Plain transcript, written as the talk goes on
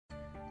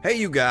Hey,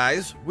 you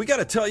guys, we got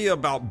to tell you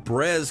about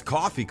Brez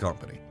Coffee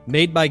Company.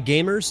 Made by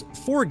gamers,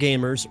 for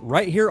gamers,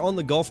 right here on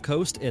the Gulf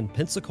Coast in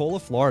Pensacola,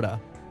 Florida.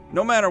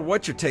 No matter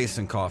what your taste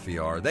in coffee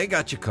are, they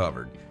got you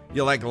covered.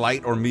 You like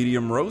light or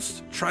medium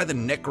roast? Try the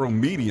Necro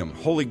Medium,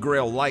 Holy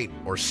Grail Light,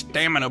 or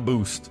Stamina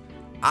Boost.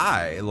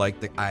 I like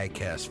the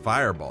ICAST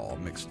Fireball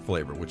mixed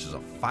flavor, which is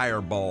a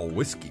fireball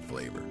whiskey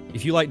flavor.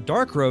 If you like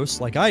dark roast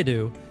like I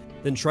do,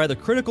 then try the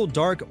Critical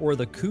Dark or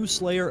the Coup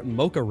Slayer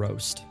Mocha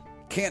Roast.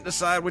 Can't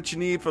decide what you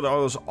need for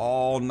those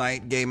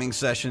all-night gaming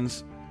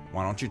sessions?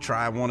 Why don't you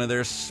try one of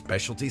their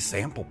specialty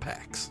sample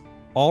packs?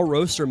 All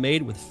roasts are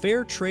made with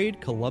fair trade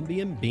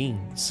Colombian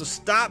beans. So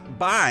stop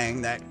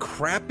buying that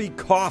crappy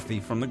coffee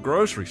from the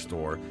grocery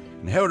store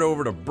and head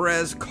over to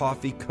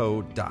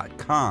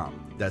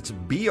brezcoffeeco.com. That's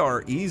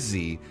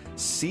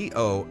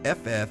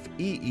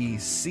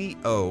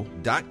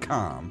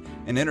BREZCOFFEECO.com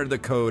and enter the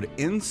code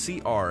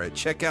NCR at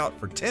checkout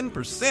for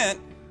 10%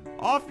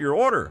 off your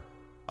order.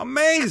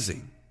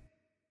 Amazing!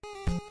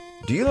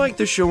 Do you like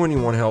the show and you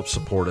want to help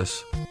support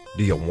us?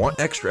 Do you want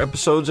extra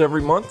episodes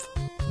every month?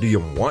 Do you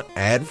want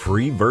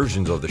ad-free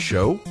versions of the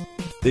show?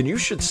 Then you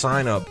should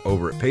sign up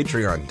over at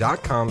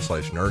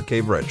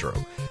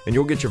patreon.com/nerdcaveretro, and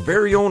you'll get your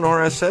very own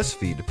RSS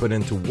feed to put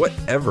into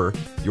whatever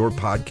your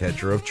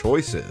podcatcher of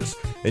choice is,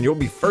 and you'll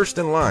be first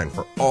in line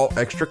for all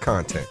extra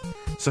content.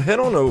 So head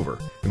on over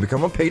and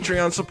become a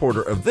Patreon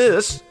supporter of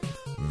this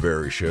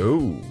very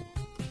show.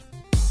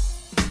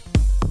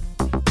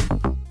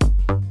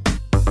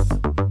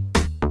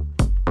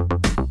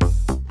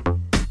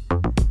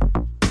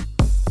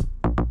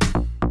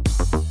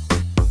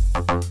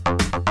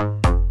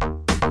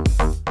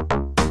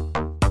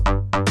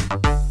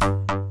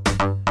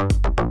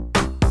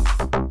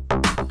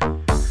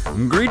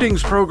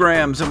 Greetings,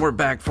 programs, and we're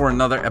back for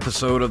another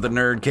episode of the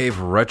Nerd Cave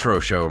Retro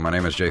Show. My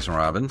name is Jason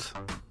Robbins.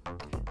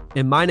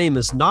 And my name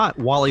is not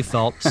Wally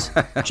Phelps,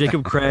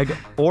 Jacob Craig,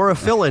 or a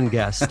fill-in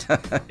guest.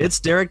 It's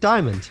Derek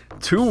Diamond.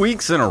 2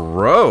 weeks in a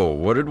row.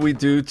 What did we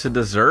do to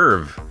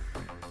deserve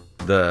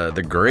the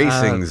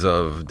gracings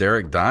of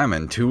Derek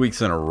Diamond 2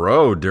 weeks in a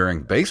row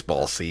during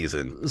baseball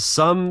season?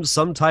 Some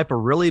type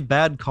of really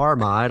bad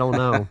karma. I don't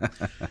know.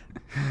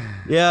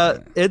 Yeah,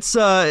 it's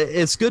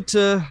good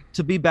to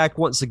be back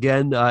once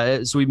again.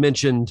 As we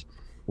mentioned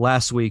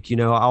last week, you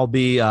know,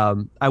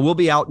 I will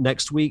be out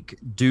next week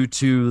due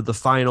to the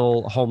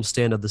final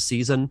homestand of the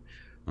season.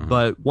 Mm-hmm.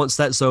 But once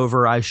that's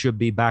over, I should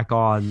be back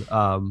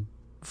on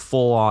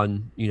full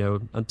on, you know,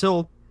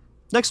 until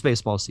next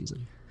baseball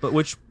season. But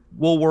which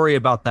we'll worry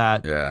about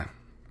that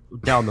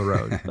down the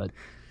road. But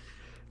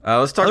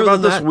let's talk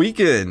about this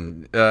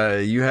weekend.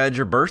 You had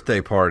your birthday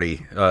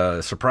party,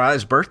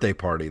 surprise birthday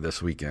party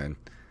this weekend.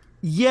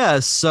 Yeah,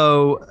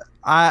 so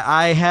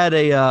I had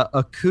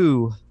a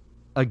coup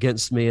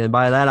against me, and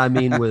by that I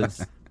mean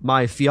with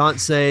my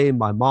fiance,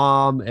 my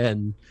mom,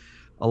 and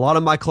a lot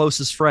of my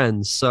closest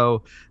friends.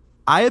 So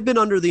I had been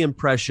under the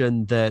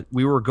impression that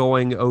we were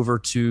going over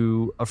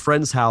to a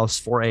friend's house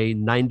for a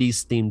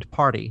 90s themed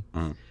party.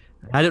 Mm.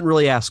 I didn't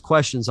really ask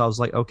questions. I was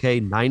like, okay,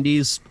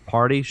 90s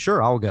party,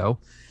 sure, I'll go.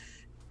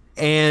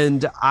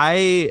 And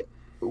I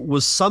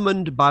was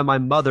summoned by my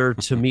mother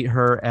to meet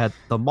her at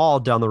the mall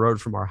down the road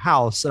from our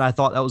house. And I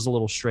thought that was a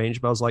little strange,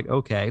 but I was like,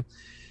 okay.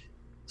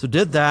 So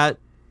did that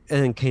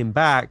and then came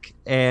back,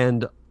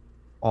 and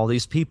all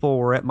these people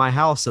were at my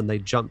house and they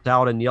jumped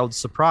out and yelled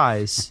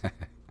surprise.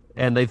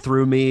 And they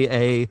threw me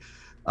a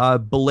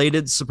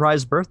belated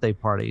surprise birthday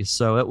party.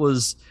 So it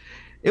was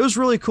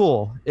really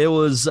cool. It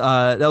was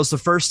that was the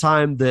first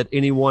time that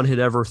anyone had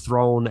ever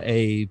thrown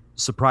a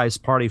surprise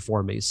party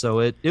for me. So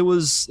it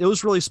was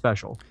really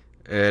special.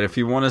 And if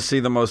you want to see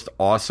the most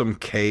awesome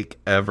cake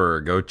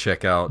ever, go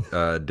check out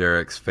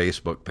Derek's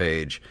Facebook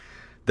page.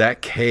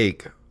 That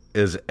cake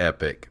is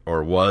epic,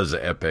 or was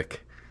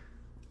epic.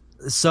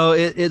 So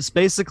it's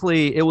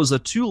basically, it was a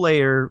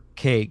 2-layer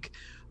cake,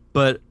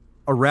 but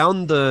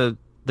around the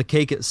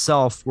cake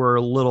itself were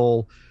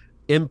little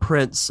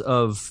imprints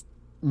of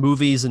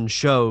movies and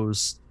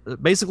shows,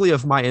 basically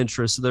of my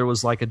interest. There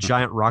was like a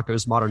giant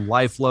Rocko's Modern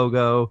Life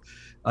logo,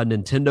 a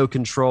Nintendo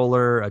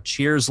controller, a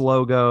Cheers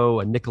logo,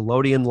 a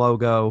Nickelodeon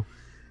logo,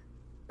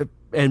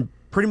 and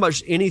pretty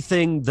much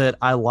anything that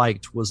I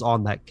liked was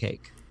on that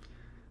cake.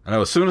 I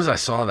know, as soon as I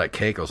saw that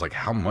cake, I was like,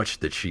 how much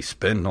did she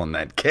spend on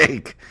that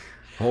cake?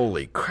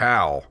 Holy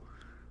cow.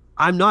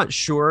 I'm not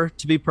sure,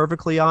 to be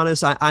perfectly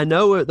honest. I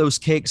know those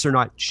cakes are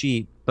not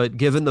cheap, but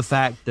given the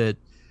fact that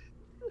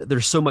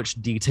there's so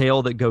much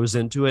detail that goes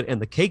into it,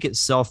 and the cake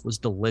itself was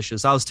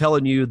delicious. I was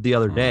telling you the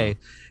other day,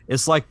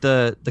 it's like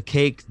the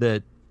cake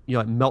that, you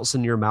know, it melts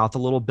in your mouth a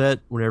little bit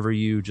whenever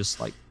you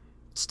just like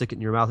stick it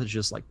in your mouth. It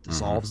just like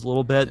dissolves a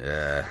little bit.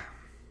 Yeah.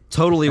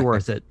 Totally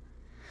worth it.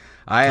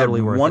 I had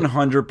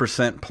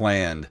 100%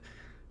 planned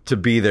to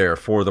be there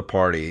for the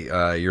party.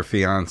 Your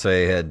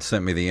fiance had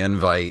sent me the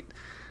invite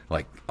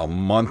like a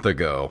month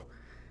ago,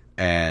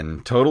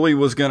 and totally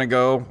was going to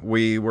go.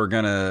 We were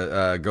going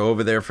to go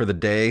over there for the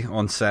day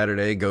on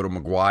Saturday, go to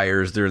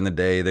McGuire's during the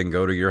day, then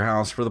go to your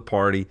house for the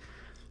party,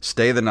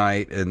 stay the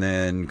night, and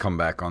then come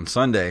back on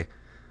Sunday.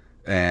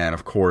 And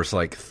of course,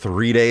 like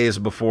 3 days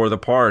before the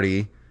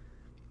party,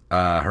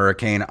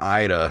 Hurricane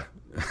Ida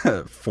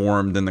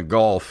formed in the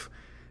Gulf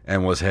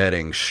and was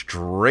heading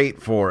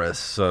straight for us.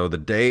 So the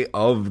day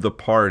of the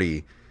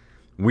party,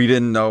 we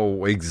didn't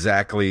know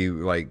exactly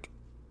like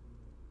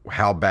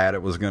how bad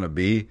it was going to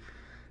be.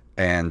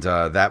 And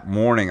that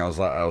morning, I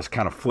was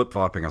kind of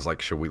flip-flopping. I was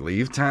like, should we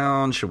leave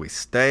town? Should we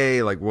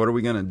stay? Like, what are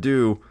we going to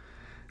do?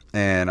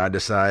 And I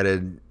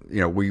decided,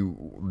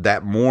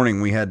 that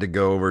morning we had to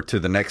go over to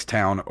the next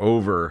town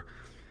over,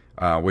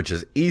 which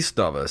is east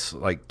of us,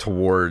 like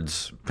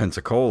towards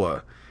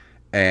Pensacola.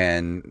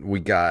 And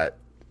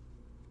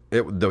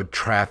the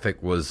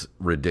traffic was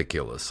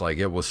ridiculous. Like,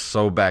 it was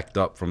so backed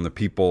up from the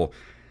people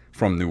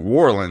from New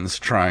Orleans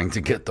trying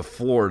to get to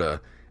Florida,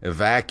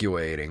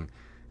 evacuating.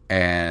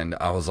 And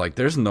I was like,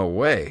 there's no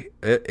way.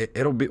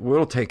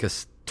 It'll take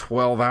us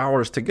 12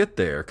 hours to get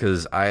there,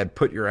 because I had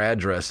put your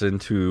address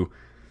into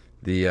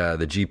the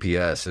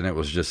GPS, and it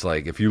was just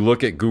like, if you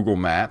look at Google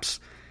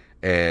Maps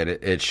and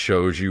it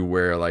shows you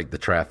where like the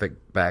traffic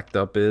backed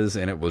up is,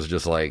 and it was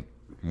just like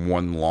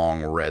one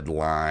long red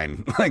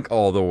line like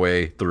all the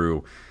way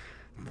through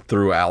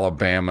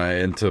Alabama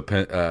into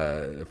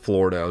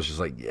Florida. I was just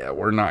like, yeah,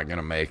 we're not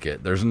gonna make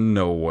it. There's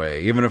no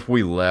way. Even if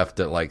we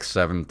left at like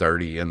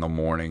 7:30 in the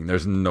morning,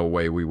 there's no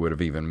way we would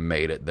have even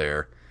made it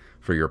there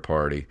for your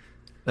party.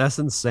 That's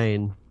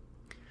insane.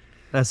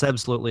 That's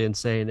absolutely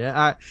insane.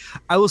 I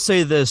will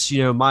say this,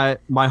 my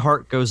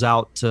heart goes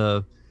out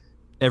to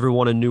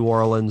everyone in New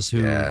Orleans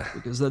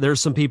because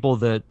there's some people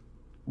that,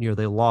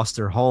 they lost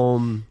their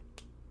home,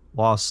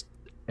 lost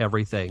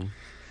everything.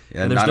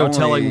 Yeah, and there's no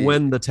telling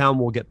when the town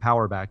will get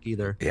power back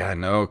either. Yeah, I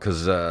know,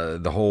 because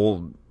the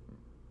whole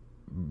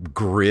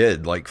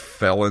grid like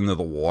fell into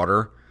the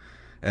water.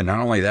 And not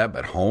only that,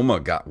 but Houma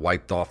got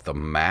wiped off the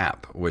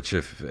map, which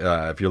if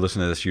you're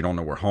listening to this, you don't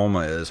know where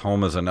Houma is.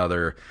 Houma is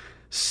another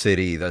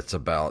city that's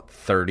about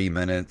 30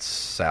 minutes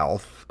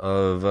south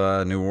of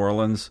New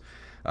Orleans,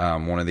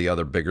 one of the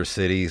other bigger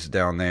cities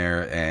down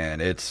there,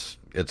 and it's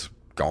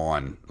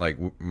gone. Like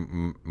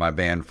my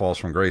band Falls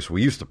from Grace,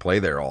 we used to play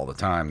there all the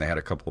time. They had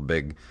a couple of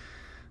big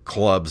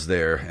clubs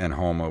there in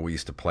Houma we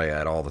used to play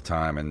at all the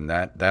time, and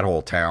that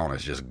whole town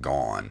is just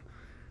gone.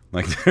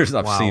 Like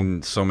I've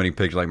seen so many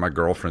pictures. Like my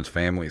girlfriend's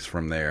family's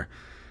from there,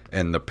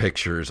 and the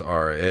pictures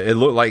are. It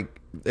looked like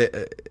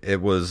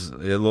it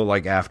looked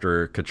like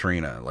after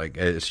Katrina. Like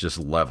it's just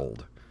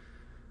leveled.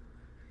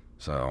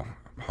 So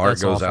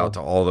heart goes out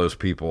to all those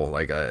people.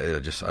 Like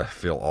I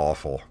feel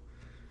awful.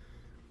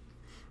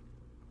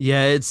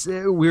 Yeah,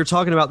 we were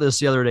talking about this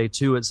the other day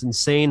too. It's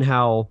insane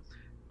how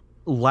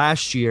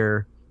last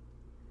year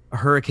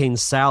Hurricane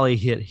Sally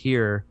hit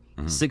here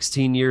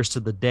 16 years to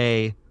the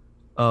day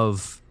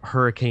of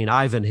Hurricane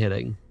Ivan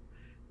hitting,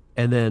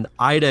 and then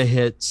Ida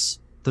hits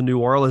the New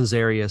Orleans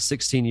area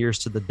 16 years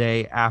to the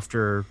day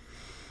after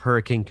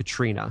Hurricane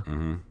Katrina.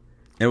 Mm-hmm.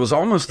 It was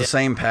almost the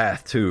same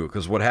path too,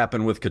 because what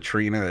happened with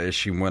Katrina is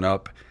she went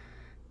up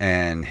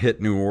and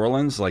hit New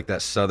Orleans, like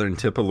that southern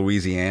tip of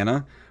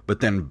Louisiana, but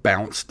then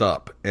bounced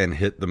up and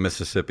hit the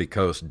Mississippi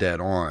coast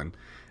dead on.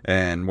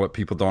 And what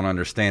people don't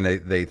understand,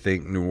 they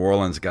think New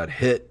Orleans got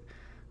hit.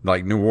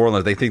 Like New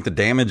Orleans, they think the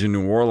damage in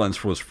New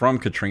Orleans was from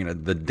Katrina.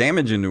 The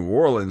damage in New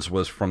Orleans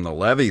was from the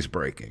levees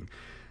breaking.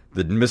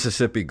 The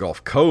Mississippi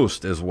Gulf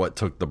Coast is what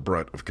took the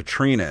brunt of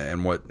Katrina.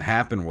 And what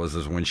happened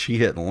was when she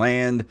hit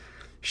land,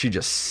 she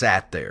just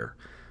sat there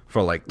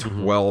for like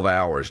 12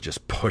 hours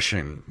just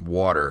pushing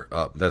water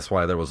up. That's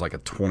why there was like a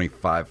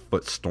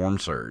 25-foot storm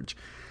surge.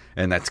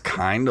 And that's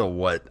kind of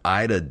what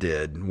Ida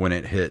did when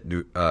it hit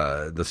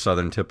the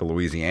southern tip of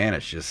Louisiana.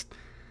 It's just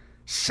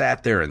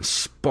sat there and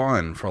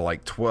spun for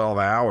like 12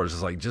 hours.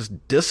 It's like,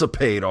 just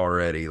dissipate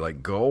already.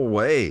 Like, go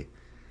away.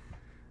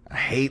 I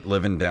hate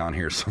living down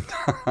here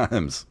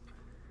sometimes.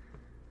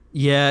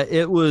 Yeah,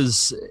 it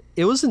was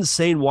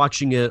insane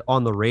watching it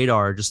on the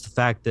radar. Just the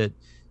fact that,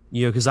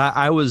 because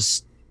I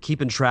was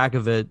keeping track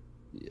of it,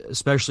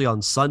 especially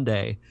on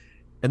Sunday,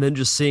 and then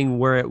just seeing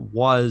where it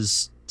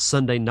was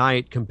Sunday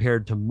night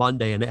compared to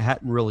Monday, and it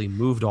hadn't really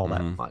moved all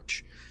that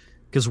much,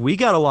 because we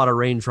got a lot of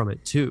rain from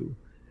it too.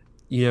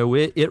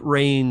 It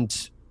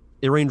rained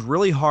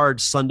really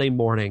hard Sunday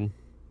morning,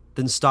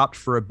 then stopped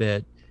for a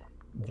bit,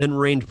 then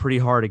rained pretty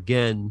hard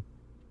again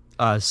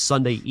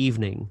Sunday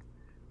evening.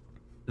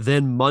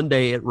 Then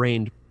Monday it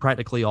rained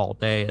practically all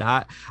day.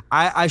 And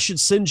I should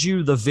send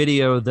you the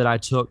video that I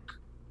took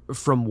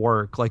from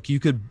work. Like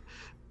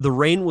the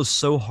rain was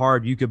so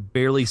hard you could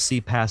barely see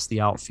past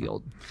the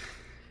outfield.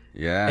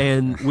 Yeah.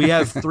 And we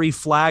have 3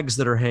 flags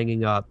that are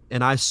hanging up,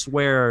 and I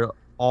swear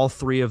all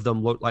 3 of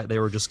them looked like they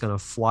were just going to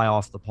fly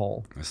off the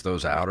pole. It's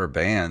those outer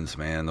bands,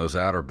 man. Those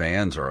outer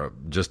bands are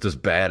just as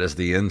bad as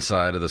the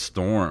inside of the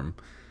storm.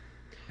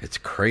 It's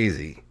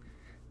crazy.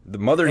 The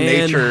Mother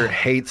Nature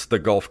hates the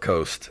Gulf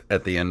Coast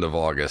at the end of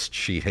August.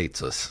 She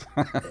hates us.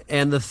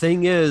 And the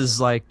thing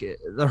is, like,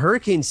 the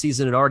hurricane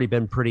season had already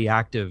been pretty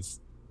active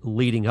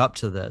leading up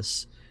to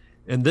this.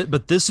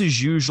 But this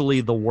is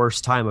usually the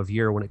worst time of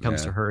year when it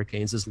comes to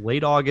hurricanes, is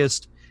late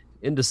August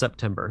into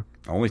September.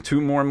 Only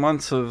 2 more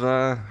months of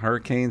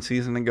hurricane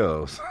season to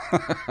go.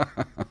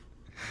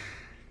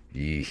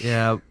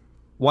 Yeah.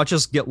 Watch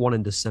us get one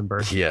in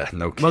December. Yeah,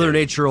 no kidding. Mother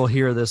Nature will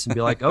hear this and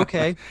be like,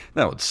 okay.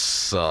 That would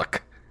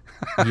suck.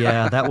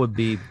 Yeah, that would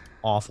be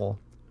awful.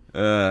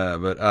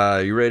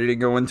 But you ready to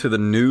go into the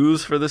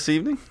news for this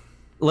evening?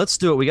 Let's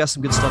do it. We got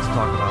some good stuff to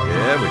talk about.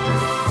 Yeah, we do.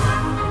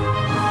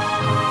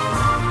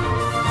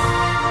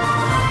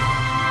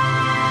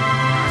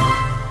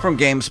 From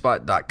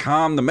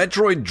GameSpot.com, the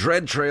Metroid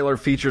Dread trailer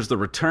features the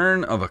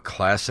return of a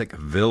classic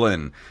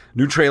villain.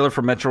 New trailer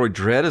for Metroid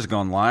Dread has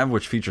gone live,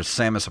 which features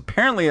Samus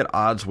apparently at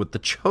odds with the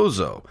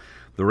Chozo.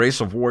 The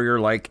race of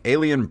warrior-like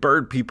alien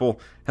bird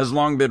people has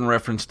long been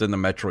referenced in the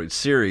Metroid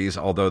series,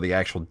 although the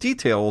actual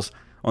details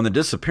on the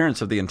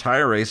disappearance of the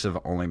entire race have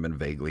only been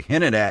vaguely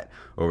hinted at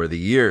over the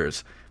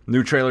years.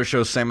 New trailer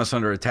shows Samus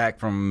under attack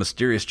from a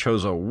mysterious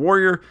Chozo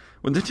warrior,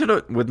 with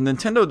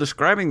Nintendo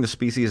describing the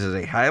species as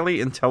a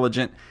highly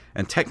intelligent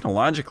and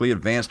technologically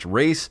advanced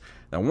race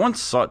that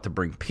once sought to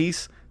bring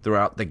peace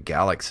throughout the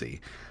galaxy.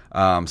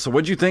 So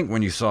what'd you think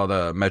when you saw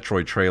the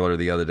Metroid trailer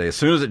the other day? As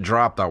soon as it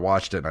dropped, I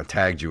watched it and I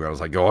tagged you. I was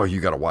like, oh,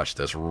 you got to watch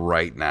this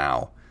right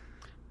now.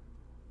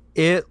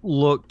 It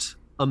looked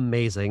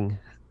amazing.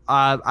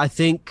 I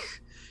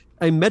think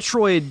a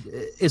Metroid,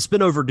 it's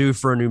been overdue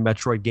for a new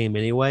Metroid game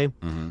anyway.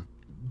 Mm-hmm.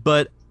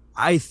 But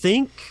I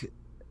think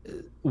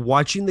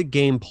watching the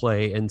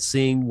gameplay and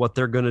seeing what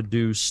they're going to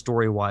do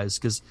story-wise,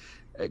 because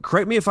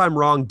correct me if I'm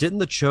wrong, didn't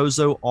the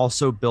Chozo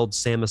also build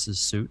Samus's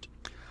suit?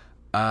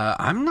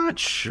 I'm not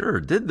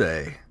sure. Did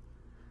they?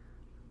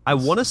 I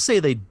want to say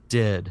they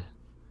did.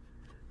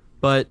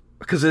 But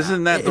because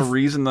isn't that the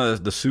reason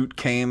the suit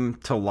came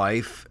to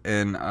life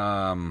in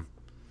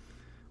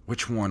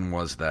which one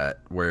was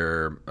that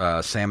where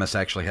Samus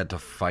actually had to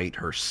fight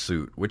her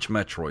suit? Which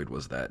Metroid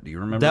was that? Do you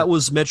remember? That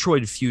was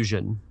Metroid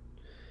Fusion.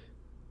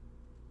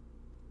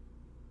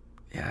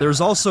 Yeah.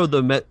 There's also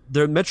the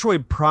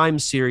Metroid Prime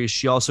series.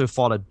 She also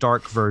fought a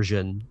dark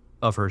version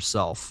of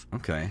herself.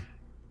 Okay.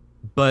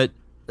 But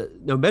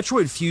no,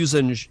 Metroid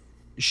Fusion,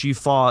 she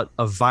fought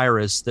a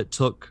virus that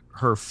took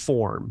her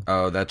form.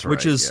 Oh, that's right.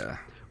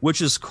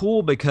 Which is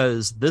cool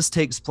because this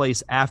takes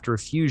place after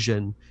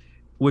Fusion,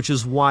 which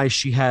is why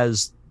she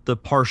has the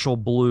partial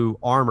blue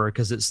armor,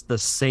 because it's the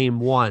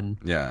same one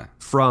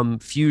from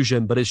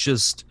Fusion, but it's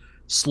just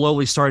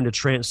slowly starting to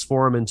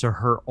transform into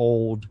her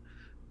old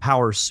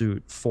power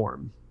suit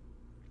form,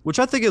 which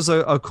I think is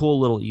a cool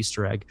little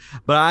Easter egg.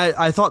 But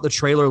I thought the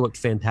trailer looked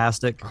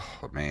fantastic.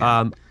 Oh,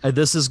 man.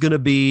 This is going to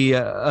be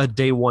a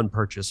day one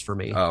purchase for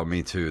me. Oh,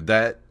 me too.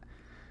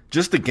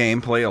 Just the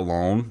gameplay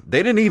alone,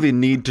 they didn't even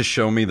need to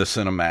show me the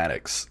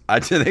cinematics.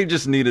 They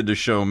just needed to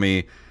show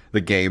me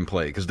the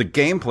gameplay, because the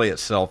gameplay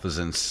itself is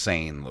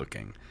insane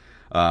looking.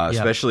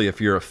 Especially if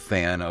you're a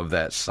fan of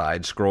that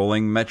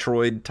side-scrolling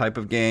Metroid type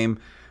of game,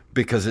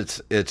 because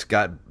it's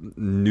got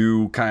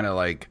new kind of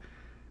like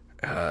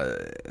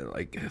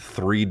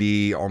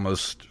 3D,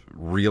 almost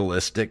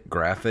realistic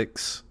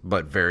graphics,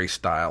 but very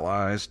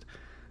stylized.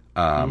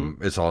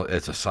 It's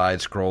a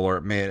side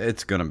scroller. Man,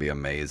 it's going to be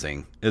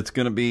amazing. It's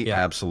going to be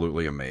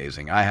absolutely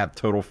amazing. I have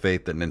total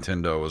faith that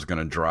Nintendo is going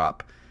to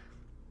drop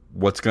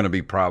what's going to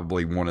be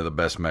probably one of the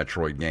best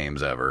Metroid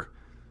games ever.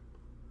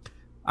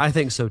 I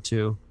think so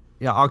too.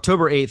 Yeah,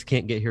 October 8th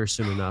can't get here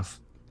soon enough.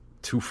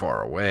 Too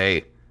far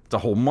away. It's a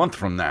whole month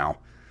from now.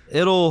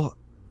 It'll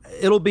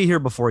be here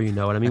before you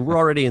know it. I mean, we're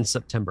already in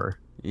September.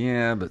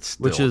 Yeah, but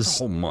still, it's a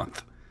whole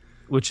month.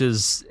 Which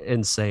is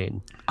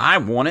insane. I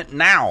want it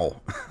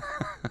now.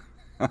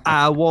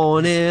 I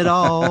want it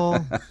all,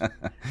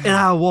 and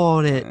I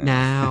want it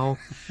now.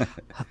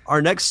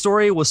 Our next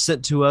story was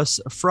sent to us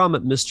from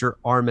Mr.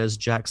 Armez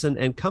Jackson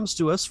and comes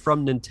to us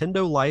from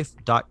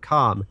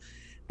NintendoLife.com.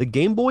 The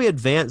Game Boy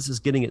Advance is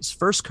getting its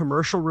first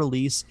commercial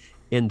release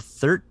in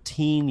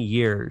 13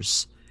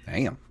 years.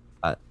 Damn.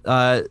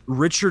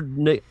 Richard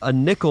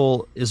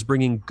Nickel is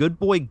bringing Good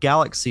Boy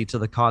Galaxy to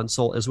the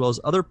console, as well as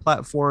other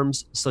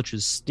platforms such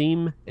as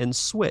Steam and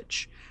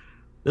Switch.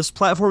 This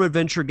platform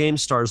adventure game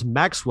stars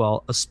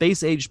Maxwell, a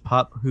space-age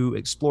pup who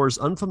explores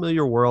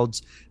unfamiliar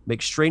worlds,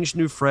 makes strange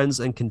new friends,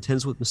 and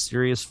contends with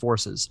mysterious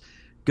forces.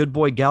 Good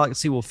Boy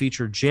Galaxy will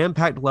feature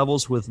jam-packed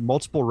levels with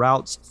multiple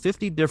routes,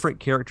 50 different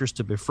characters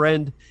to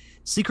befriend,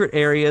 secret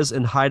areas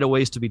and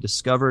hideaways to be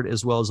discovered,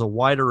 as well as a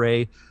wide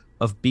array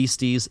of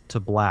beasties to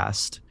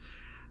blast.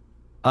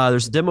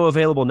 There's a demo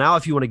available now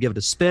if you want to give it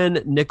a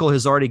spin. Nickel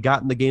has already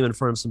gotten the game in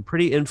front of some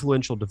pretty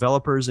influential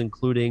developers,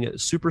 including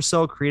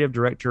Supercell creative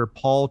director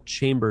Paul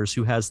Chambers,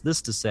 who has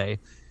this to say: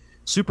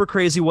 "Super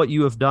crazy what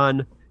you have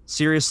done.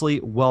 Seriously,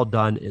 well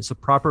done. It's a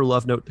proper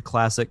love note to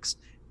classics,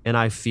 and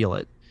I feel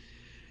it."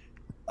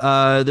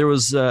 There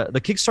was the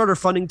Kickstarter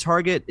funding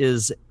target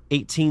is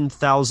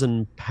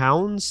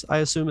 £18,000, I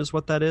assume is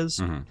what that is.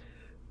 Mm-hmm.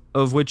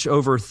 Of which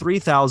over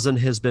 3,000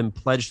 has been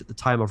pledged at the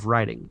time of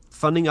writing.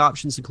 Funding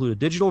options include a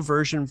digital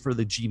version for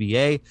the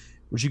GBA,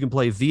 which you can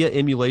play via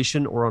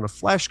emulation or on a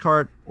flash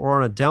card,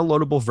 or on a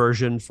downloadable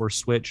version for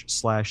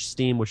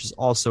Switch/Steam, which is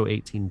also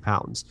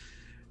 £18.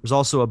 There's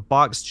also a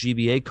boxed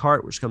GBA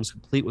cart, which comes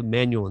complete with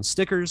manual and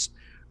stickers,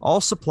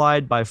 all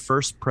supplied by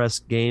First Press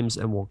Games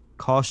and will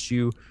cost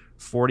you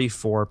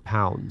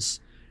 £44.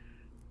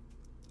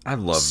 I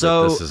love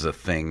that this is a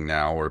thing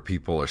now where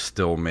people are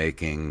still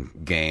making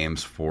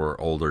games for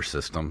older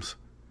systems.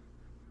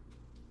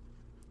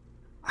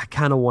 I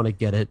kind of want to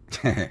get it.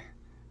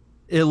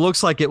 It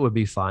looks like it would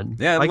be fun.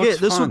 Yeah, it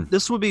looks fun.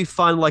 This would be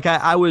fun. Like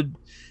I would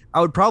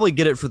probably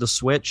get it for the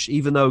Switch,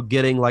 even though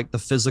getting like the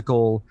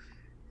physical,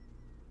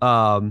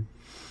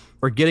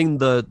 or getting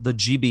the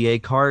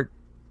GBA cart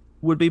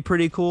would be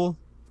pretty cool.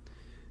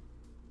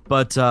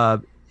 But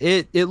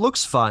it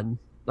looks fun.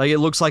 Like it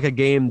looks like a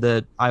game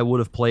that I would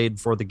have played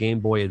for the Game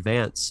Boy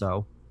Advance.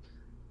 So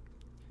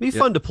it'd be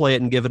fun to play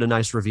it and give it a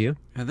nice review.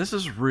 Yeah, this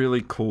is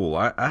really cool.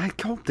 I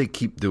hope they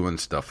keep doing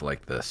stuff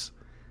like this.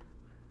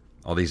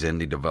 All these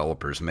indie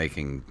developers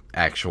making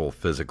actual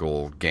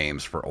physical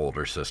games for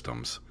older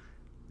systems.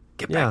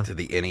 Get back to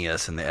the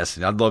NES and the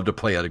SNES. I'd love to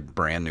play a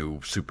brand new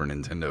Super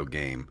Nintendo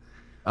game.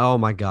 Oh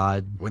my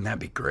God. Wouldn't that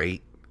be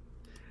great?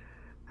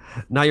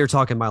 Now you're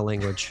talking my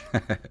language.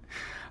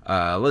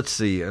 Let's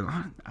see.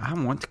 I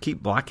want to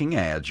keep blocking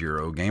ads,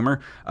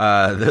 Eurogamer.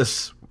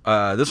 This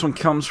one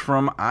comes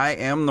from I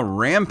Am the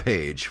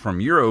Rampage from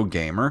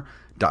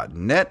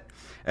Eurogamer.net.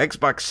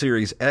 Xbox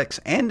Series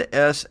X and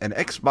S and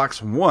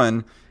Xbox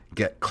One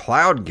get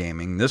cloud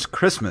gaming this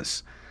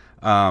Christmas.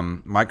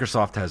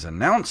 Microsoft has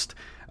announced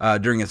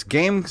during its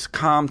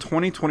Gamescom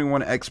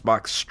 2021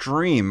 Xbox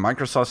stream,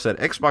 Microsoft said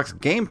Xbox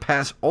Game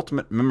Pass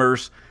Ultimate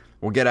members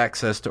will get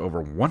access to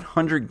over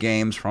 100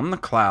 games from the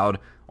cloud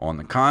on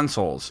the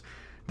consoles.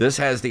 This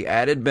has the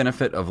added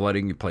benefit of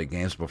letting you play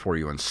games before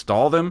you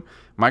install them.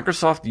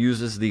 Microsoft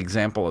uses the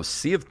example of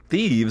Sea of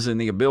Thieves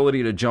and the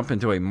ability to jump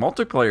into a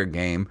multiplayer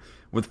game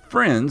with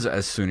friends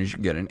as soon as you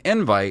get an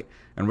invite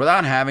and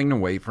without having to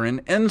wait for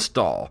an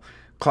install.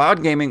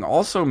 Cloud gaming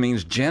also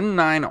means Gen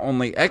 9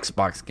 only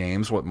Xbox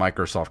games, what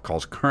Microsoft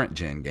calls current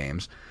gen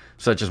games,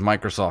 such as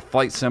Microsoft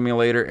Flight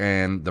Simulator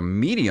and The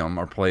Medium,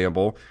 are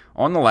playable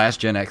on the last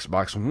gen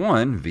Xbox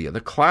One via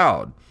the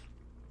cloud.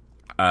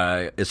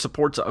 It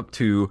supports up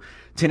to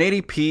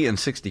 1080p and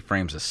 60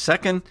 frames a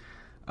second.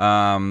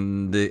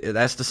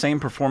 That's the same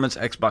performance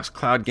Xbox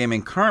Cloud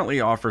Gaming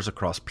currently offers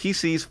across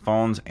PCs,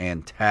 phones,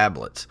 and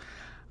tablets.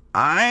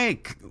 I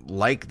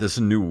like this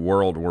new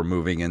world we're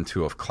moving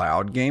into of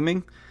cloud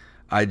gaming.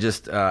 I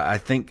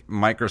think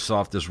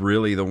Microsoft is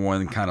really the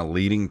one kind of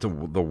leading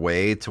the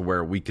way to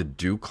where we could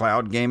do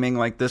cloud gaming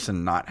like this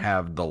and not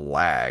have the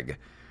lag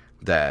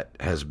that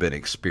has been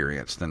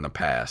experienced in the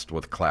past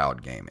with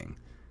cloud gaming.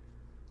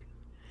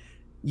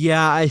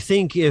 Yeah, I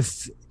think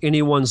if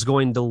anyone's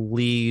going to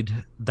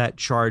lead that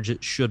charge,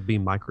 it should be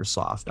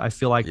Microsoft. I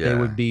feel like they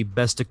would be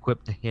best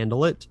equipped to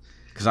handle it.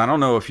 Because I don't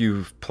know if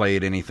you've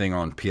played anything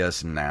on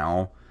PS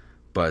Now,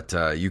 but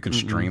you can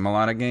stream a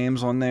lot of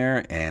games on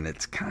there, and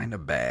it's kind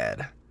of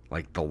bad.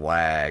 Like the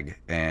lag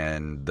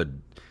and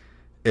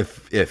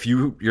if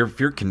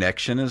your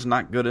connection is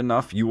not good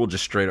enough, you will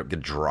just straight up get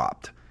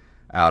dropped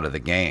out of the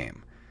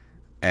game.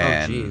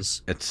 And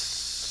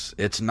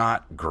it's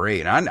not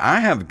great. I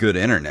have good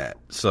internet,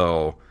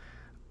 so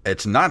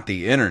it's not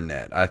the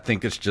internet. I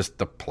think it's just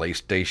the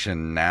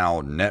PlayStation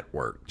Now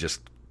network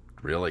just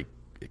really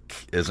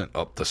isn't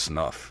up to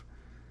snuff.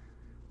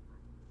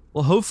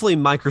 Well, hopefully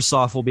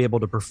Microsoft will be able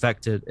to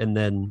perfect it, and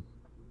then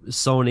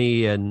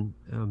Sony and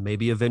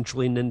maybe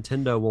eventually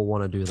Nintendo will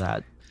want to do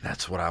that.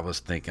 That's what I was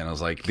thinking. I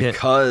was like,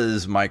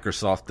 because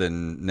Microsoft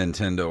and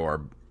Nintendo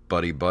are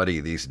buddy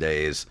these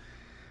days,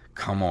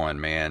 come on,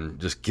 man.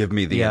 Just give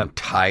me the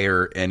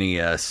entire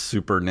NES,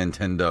 Super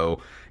Nintendo,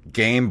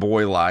 Game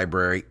Boy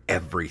library,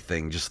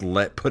 everything. Just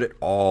put it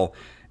all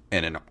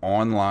in an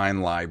online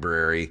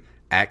library,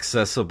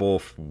 accessible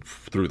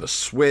through the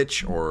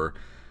Switch or,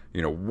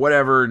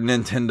 whatever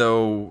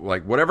Nintendo,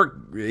 like whatever,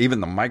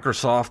 even the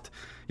Microsoft,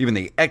 even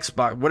the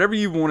Xbox, whatever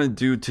you want to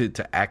do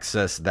to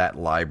access that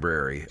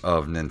library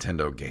of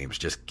Nintendo games,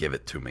 just give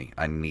it to me.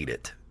 I need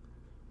it.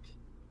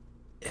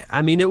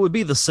 I mean, it would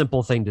be the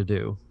simple thing to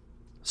do.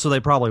 So they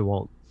probably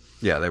won't.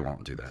 Yeah, they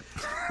won't do that.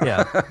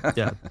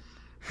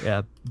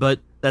 Yeah. But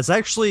that's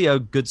actually a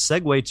good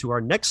segue to our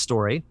next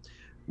story,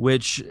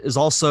 which is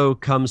also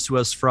comes to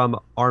us from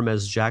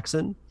Armez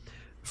Jackson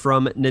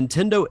from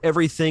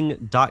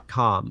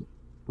NintendoEverything.com.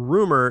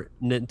 Rumor: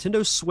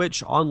 Nintendo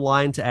Switch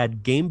Online to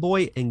add Game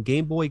Boy and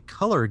Game Boy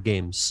Color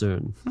games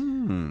soon.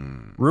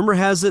 Rumor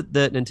has it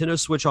that Nintendo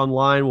Switch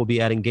Online will be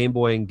adding Game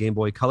Boy and Game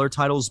Boy Color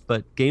titles,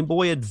 but Game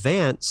Boy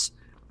Advance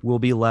will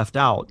be left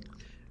out.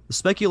 The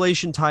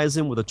speculation ties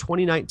in with a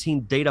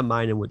 2019 data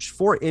mine in which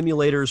 4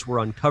 emulators were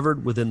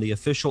uncovered within the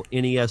official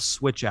NES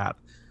Switch app.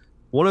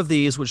 One of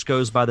these, which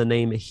goes by the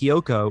name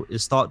Hyoko,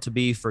 is thought to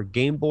be for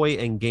Game Boy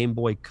and Game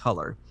Boy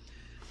Color.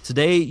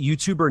 Today,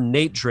 YouTuber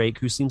Nate Drake,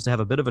 who seems to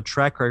have a bit of a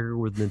track record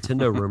with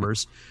Nintendo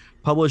rumors,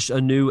 published a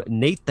new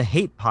Nate the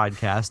Hate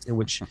podcast in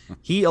which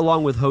he,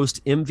 along with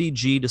host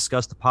MVG,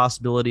 discussed the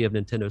possibility of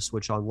Nintendo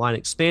Switch Online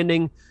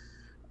expanding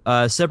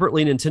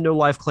Separately, Nintendo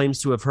Life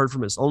claims to have heard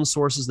from its own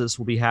sources this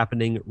will be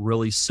happening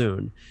really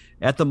soon.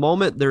 At the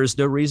moment, there is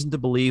no reason to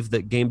believe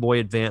that Game Boy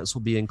Advance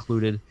will be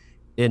included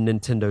in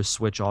Nintendo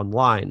Switch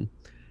Online.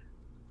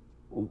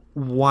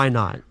 Why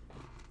not?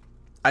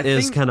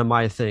 Is kind of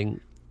my thing.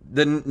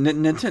 The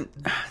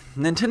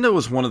Nintendo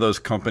was one of those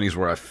companies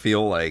where I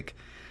feel like,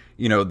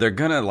 they're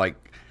gonna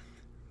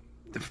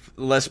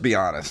let's be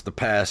honest, the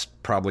past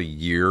probably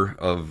year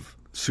of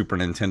Super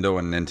Nintendo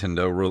and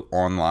Nintendo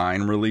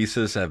Online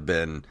releases have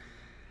been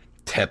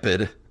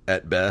tepid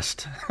at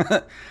best.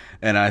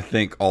 And I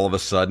think all of a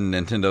sudden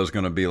Nintendo's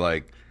going to be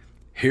like,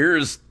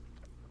 here's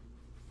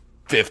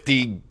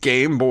 50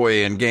 Game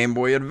Boy and Game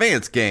Boy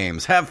Advance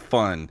games. Have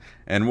fun.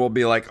 And we'll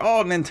be like,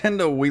 oh,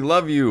 Nintendo, we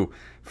love you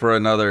for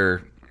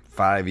another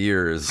 5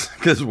 years,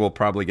 because we'll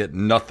probably get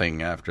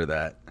nothing after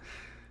that.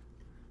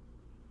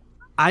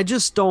 I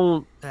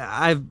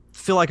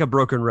feel like a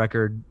broken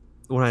record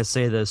when I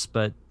say this,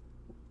 but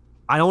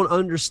I don't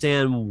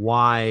understand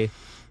why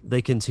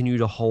they continue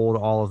to hold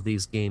all of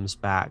these games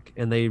back,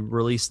 and they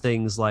release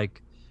things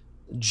like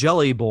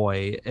Jelly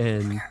Boy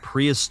and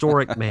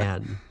Prehistoric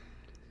Man.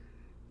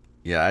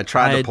 Yeah, I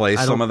tried to play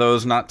some of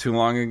those not too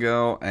long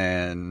ago,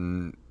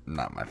 and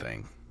not my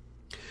thing.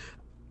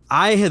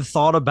 I had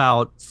thought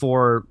about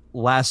for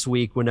last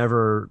week,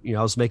 whenever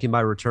I was making my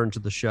return to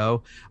the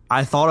show,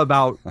 I thought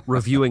about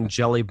reviewing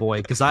Jelly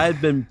Boy because I had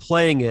been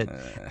playing it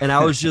and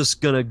I was just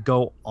gonna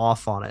go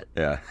off on it.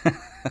 Yeah,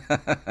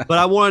 but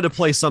I wanted to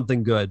play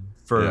something good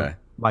for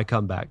my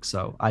comeback,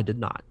 so I did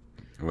not.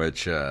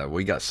 Which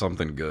we got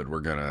something good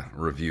we're gonna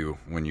review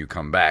when you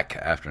come back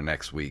after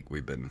next week.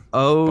 We've been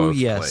both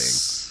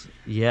playing.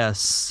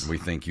 Yes. We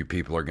think you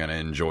people are gonna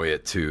enjoy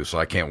it too, so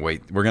I can't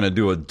wait. We're gonna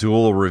do a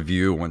dual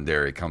review when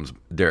Derek comes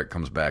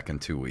back in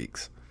 2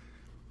 weeks.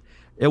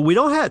 Yeah, we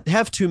don't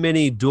have too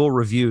many dual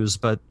reviews,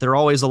 but they're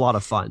always a lot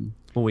of fun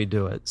when we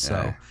do it.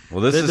 So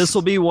well, this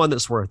will be one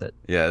that's worth it.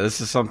 Yeah,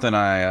 this is something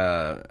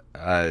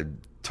I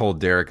told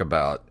Derek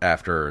about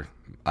after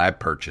I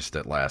purchased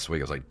it last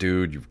week. I was like,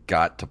 dude, you've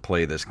got to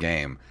play this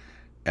game.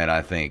 And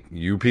I think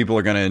you people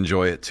are going to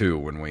enjoy it too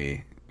when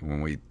we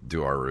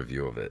do our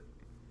review of it.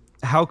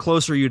 How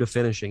close are you to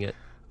finishing it?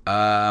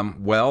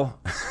 Well,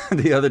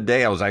 the other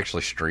day I was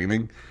actually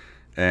streaming,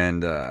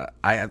 and I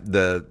have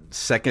the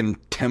second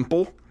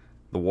temple,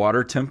 the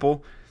water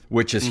temple,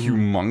 which is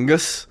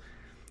humongous.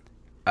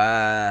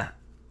 I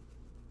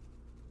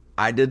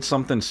did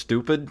something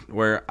stupid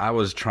where I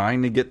was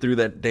trying to get through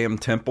that damn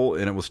temple,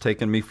 and it was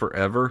taking me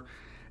forever.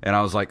 And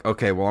I was like,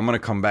 okay, well, I'm going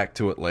to come back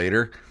to it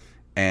later.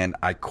 And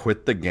I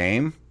quit the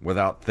game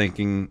without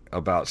thinking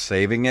about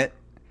saving it.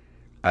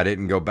 I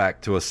didn't go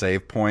back to a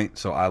save point,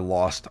 so I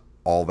lost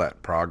all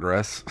that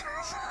progress.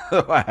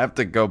 So I have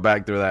to go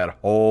back through that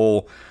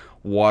whole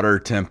water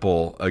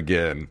temple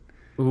again.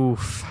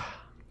 Oof.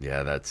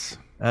 Yeah, that's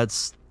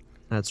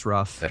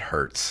rough. It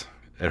hurts.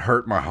 It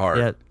hurt my heart.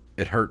 Yeah.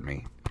 It hurt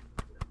me.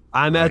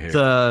 I'm at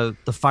the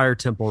fire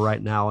temple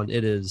right now, and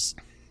it is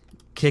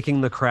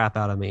kicking the crap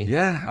out of me.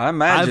 Yeah, I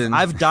imagine.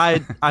 I've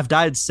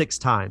died 6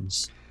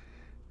 times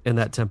in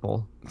that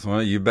temple. So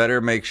you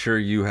better make sure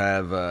you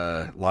have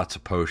lots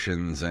of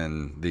potions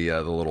and the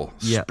little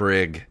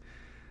sprig,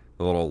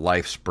 the little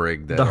life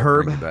sprig that the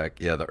herb bring you back.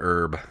 Yeah, the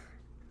herb.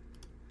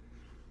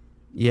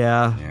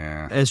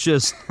 Yeah. It's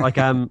just like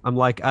I'm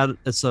like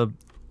it's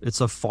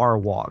a far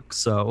walk,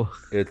 so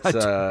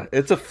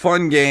it's a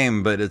fun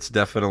game, but it's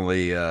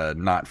definitely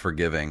not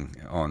forgiving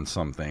on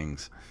some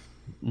things.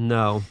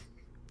 No,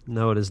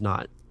 it is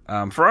not.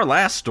 For our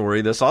last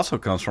story, this also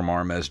comes from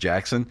RMS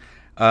Jackson.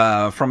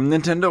 From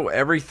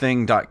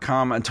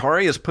NintendoEverything.com,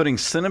 Atari is putting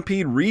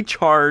Centipede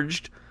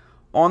Recharged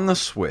on the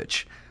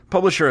Switch.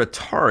 Publisher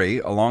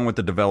Atari, along with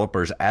the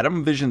developers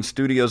Atom Vision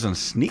Studios and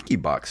Sneaky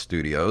Box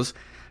Studios,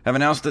 have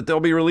announced that they'll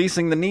be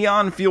releasing the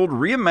neon-fueled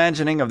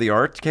reimagining of the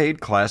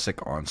arcade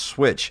classic on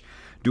Switch,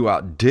 due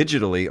out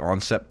digitally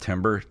on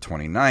September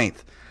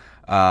 29th.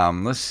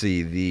 Let's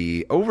see.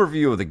 The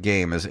overview of the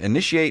game is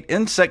initiate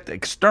insect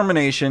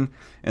extermination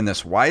in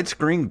this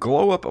widescreen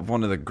glow-up of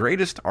one of the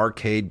greatest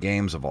arcade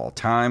games of all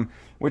time,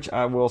 which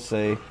I will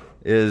say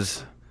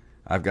is...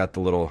 I've got the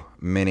little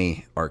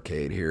mini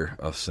arcade here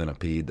of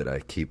Centipede that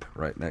I keep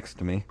right next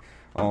to me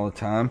all the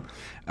time.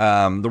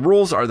 The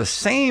rules are the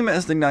same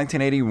as the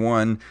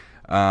 1981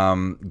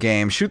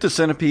 game. Shoot the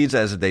centipedes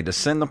as they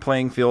descend the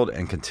playing field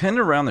and contend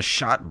around the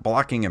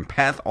shot-blocking and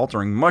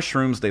path-altering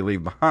mushrooms they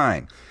leave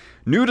behind.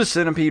 New to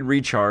Centipede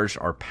Recharged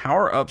are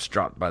power-ups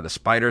dropped by the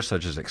spider,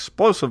 such as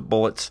explosive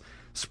bullets,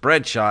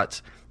 spread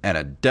shots, and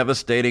a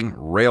devastating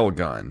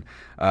railgun.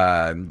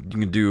 You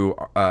can do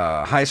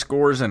high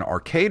scores in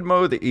arcade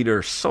mode,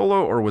 either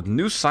solo or with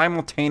new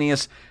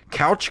simultaneous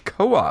couch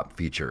co-op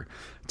feature.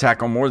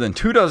 Tackle more than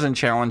 24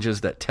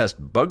 challenges that test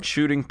bug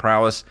shooting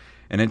prowess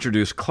and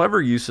introduce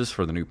clever uses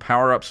for the new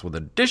power-ups with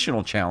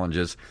additional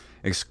challenges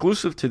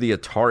exclusive to the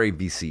Atari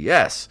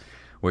VCS,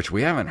 which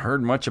we haven't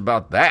heard much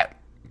about that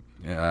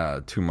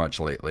too much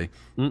lately.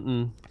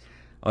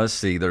 Let's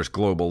see. There's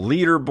global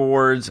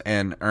leaderboards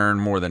and earn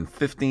more than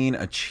 15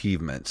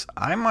 achievements.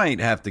 I might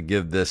have to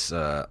give this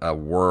a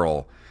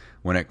whirl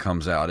when it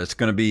comes out. It's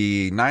going to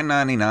be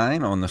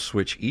 $9.99 on the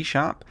Switch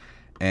eShop.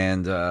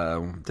 And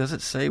does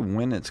it say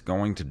when it's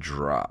going to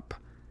drop?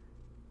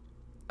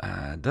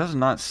 Does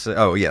not say.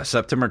 Oh, yeah,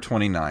 September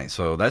 29th.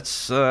 So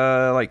that's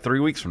like 3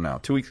 weeks from now,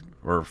 2 weeks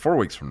or 4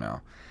 weeks from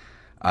now.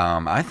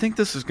 I think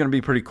this is going to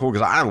be pretty cool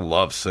because I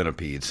love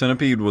Centipede.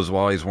 Centipede was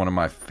always one of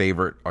my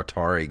favorite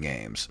Atari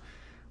games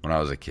when I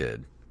was a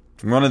kid.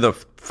 One of the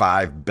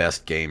 5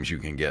 best games you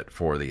can get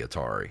for the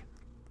Atari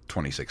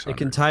 2600. It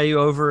can tie you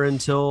over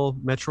until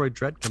Metroid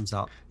Dread comes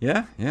out.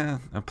 Yeah.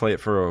 I'll play it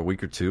for a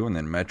week or two, and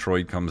then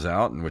Metroid comes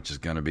out, which is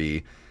going to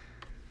be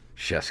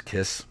chef's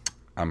kiss.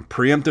 I'm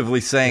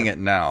preemptively saying it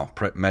now.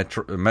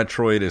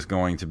 Metroid is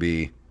going to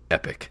be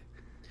epic.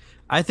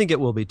 I think it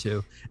will be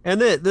too. And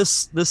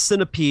this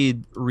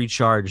Centipede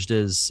Recharged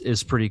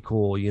is pretty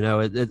cool. You know,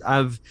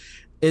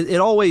 it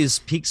always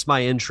piques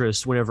my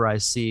interest whenever I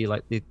see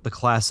like the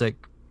classic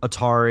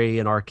Atari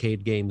and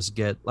arcade games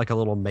get like a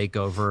little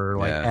makeover,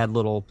 like add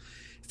little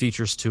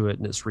features to it,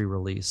 and it's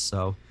re-released.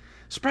 So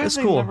surprised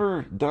they've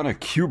never done a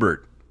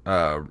Q*bert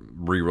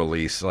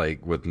re-release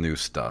like with new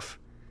stuff.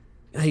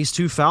 He's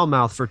too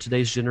foul-mouthed for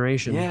today's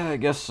generation. Yeah, I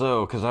guess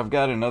so, because I've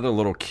got another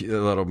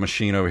little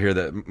machine over here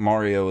that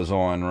Mario is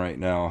on right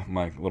now.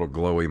 My little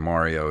glowy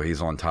Mario.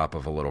 He's on top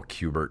of a little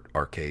Q*bert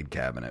arcade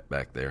cabinet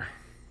back there.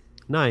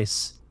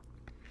 Nice.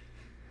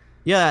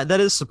 Yeah, that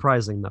is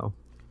surprising, though.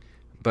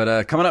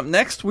 But coming up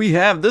next, we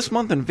have This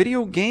Month in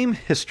Video Game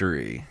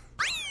History.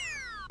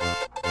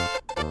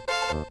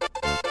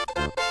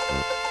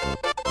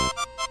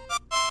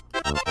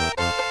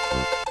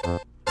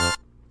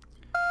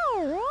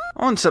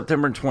 On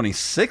September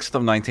 26th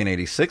of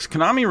 1986,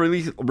 Konami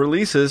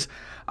releases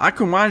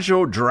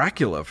Akumajo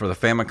Dracula for the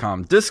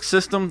Famicom Disk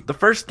System, the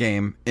first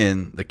game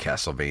in the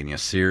Castlevania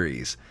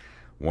series.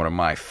 One of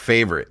my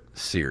favorite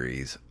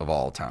series of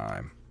all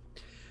time.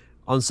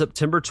 On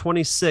September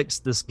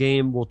 26th, this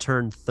game will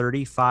turn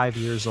 35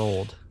 years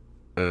old.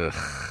 Ugh,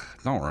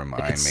 don't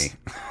remind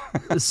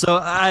me. So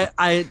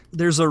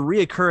there's a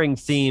reoccurring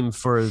theme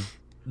for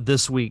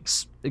this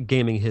week's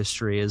gaming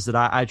history is that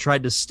I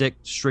tried to stick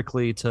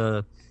strictly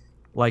to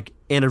like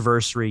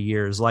anniversary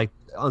years. Like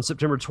on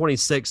September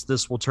 26th,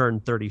 this will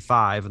turn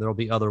 35, and there'll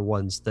be other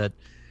ones that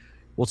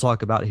we'll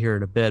talk about here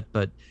in a bit.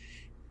 But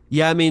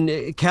yeah, I mean,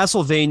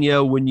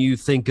 Castlevania, when you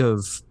think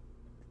of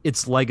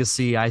its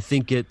legacy, I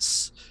think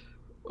it's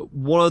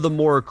one of the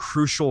more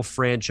crucial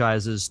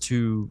franchises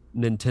to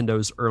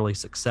Nintendo's early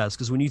success.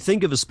 Because when you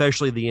think of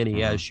especially the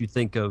NES, you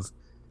think of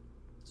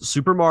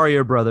Super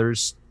Mario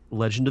Brothers,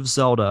 Legend of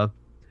Zelda.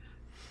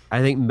 I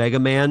think Mega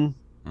Man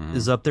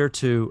is up there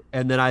too.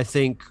 And then I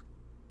think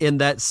in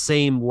that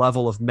same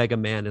level of Mega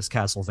Man is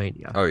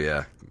Castlevania. Oh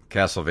yeah,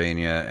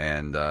 Castlevania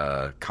and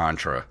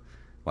Contra,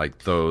 like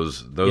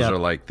those are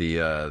like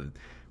the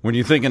when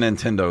you think of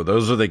Nintendo,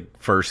 those are the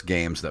first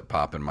games that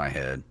pop in my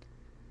head.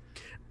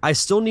 I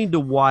still need to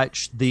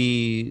watch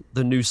the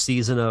new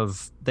season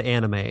of the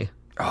anime.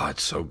 Oh,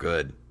 it's so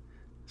good,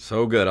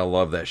 so good. I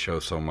love that show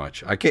so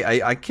much. I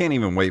can't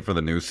even wait for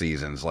the new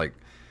seasons. Like,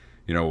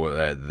 you know,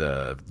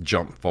 the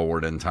jump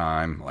forward in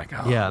time. Like,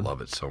 I love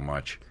it so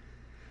much.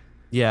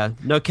 Yeah,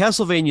 no,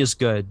 Castlevania's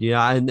good.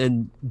 Yeah,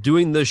 and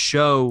doing this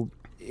show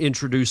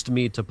introduced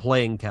me to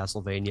playing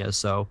Castlevania.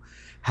 So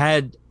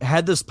had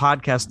this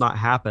podcast not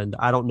happened,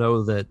 I don't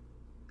know that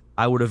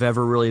I would have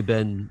ever really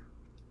been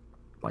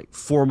like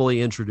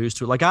formally introduced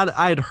to it. Like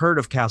I had heard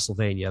of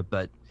Castlevania,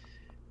 but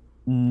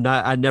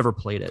I never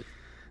played it.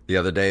 The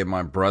other day,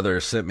 my brother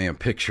sent me a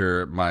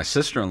picture. My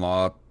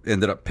sister-in-law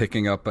ended up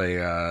picking up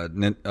a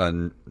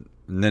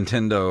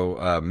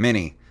Nintendo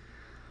Mini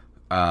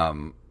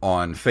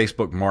on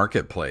Facebook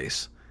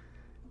Marketplace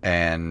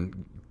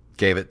and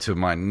gave it to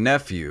my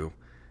nephew,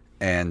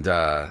 and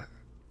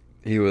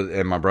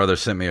my brother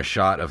sent me a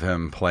shot of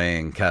him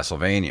playing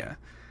Castlevania,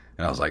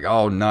 and I was like,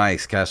 "Oh,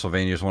 nice!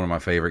 Castlevania is one of my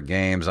favorite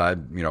games." I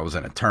was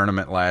in a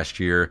tournament last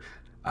year.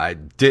 I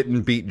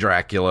didn't beat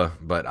Dracula,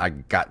 but I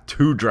got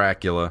to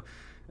Dracula,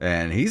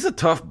 and he's a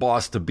tough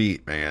boss to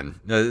beat,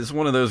 man. It's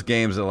one of those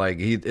games that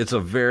it's a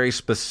very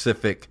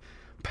specific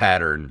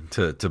pattern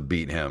to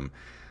beat him.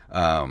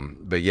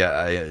 But yeah,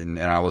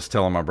 I was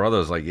telling my brother, I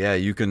was like, yeah,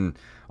 you can,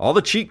 all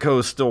the cheat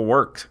codes still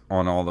worked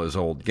on all those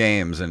old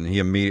games. And he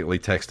immediately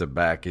texted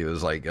back. He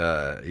was like,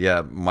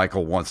 yeah,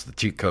 Michael wants the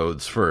cheat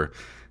codes for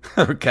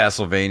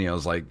Castlevania. I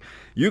was like,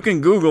 you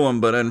can Google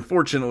them, but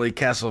unfortunately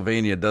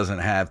Castlevania doesn't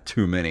have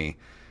too many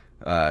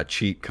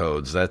cheat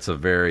codes. That's a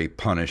very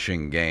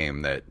punishing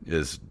game that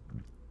is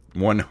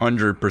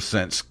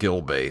 100%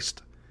 skill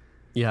based.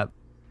 Yep.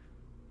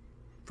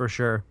 For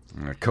sure.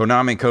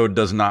 Konami code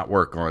does not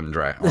work on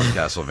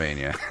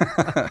Castlevania.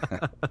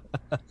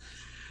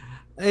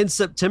 In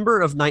September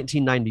of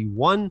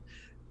 1991,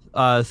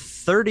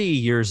 30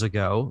 years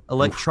ago,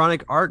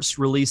 Electronic Arts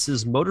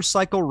releases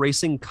motorcycle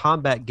racing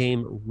combat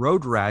game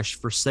Road Rash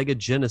for Sega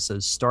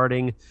Genesis,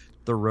 starting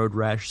the Road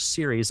Rash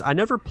series. I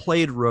never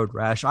played Road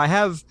Rash. I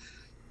have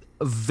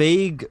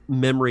vague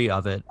memory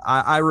of it.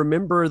 I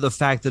remember the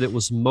fact that it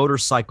was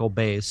motorcycle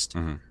based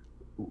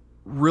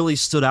really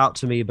stood out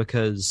to me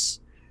because,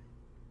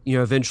 you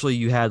know, eventually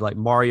you had like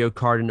Mario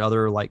Kart and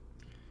other like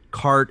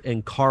kart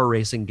and car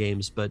racing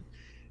games, but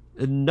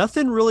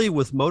nothing really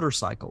with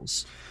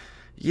motorcycles.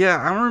 Yeah,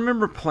 I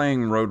remember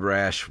playing Road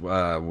Rash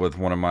with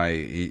one of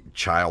my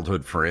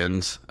childhood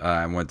friends.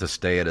 I went to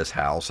stay at his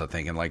house, I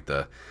think in like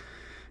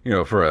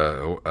for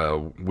a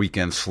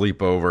weekend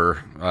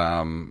sleepover.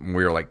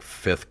 We were like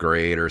 5th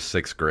grade or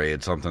 6th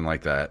grade, something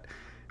like that.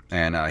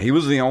 And he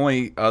was the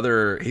only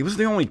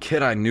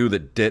kid I knew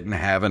that didn't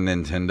have a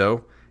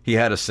Nintendo. He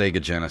had a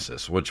Sega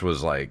Genesis, which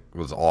was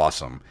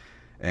awesome.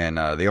 And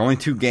the only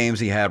 2 games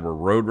he had were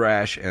Road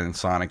Rash and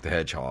Sonic the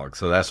Hedgehog.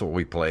 So that's what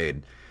we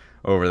played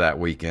over that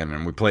weekend,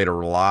 and we played a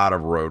lot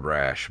of Road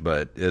Rash.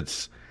 But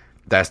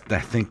I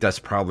think that's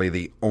probably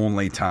the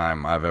only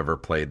time I've ever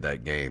played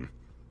that game.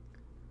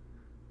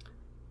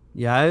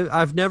 Yeah,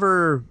 I've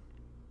never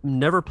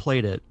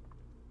played it,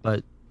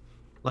 but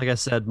like I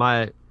said,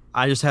 I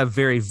just have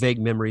very vague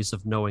memories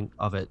of knowing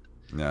of it.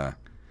 Yeah.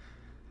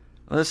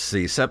 Let's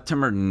see.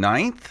 September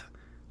 9th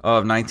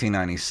of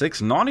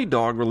 1996, Naughty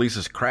Dog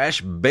releases Crash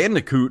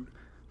Bandicoot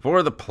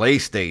for the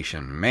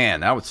PlayStation.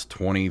 Man, that was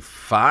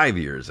 25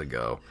 years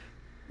ago.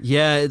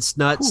 Yeah, it's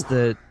nuts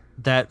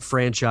that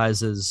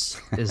franchise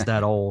is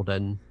that old,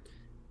 and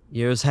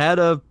you know, it's had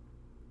a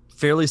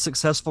fairly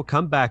successful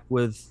comeback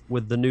with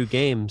the new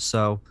game.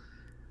 So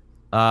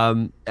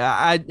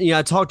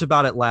I talked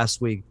about it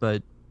last week,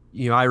 but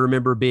you know, I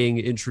remember being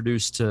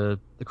introduced to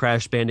the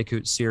Crash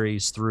Bandicoot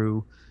series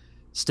through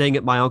staying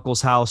at my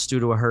uncle's house due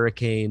to a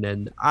hurricane,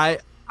 and I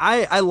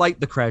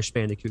like the Crash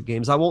Bandicoot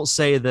games. I won't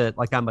say that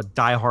like I'm a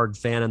diehard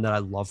fan and that I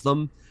love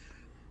them,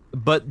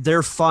 but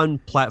they're fun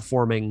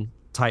platforming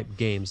type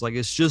games. Like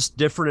it's just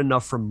different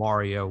enough from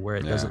Mario where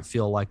it doesn't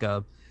feel like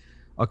a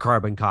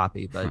carbon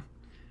copy. But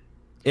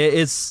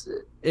it's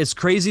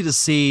crazy to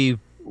see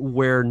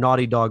where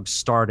Naughty Dog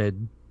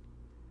started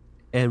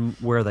and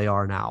where they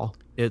are now.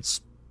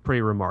 It's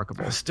pretty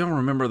remarkable. I still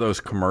remember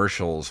those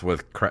commercials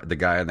with the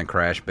guy in the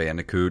Crash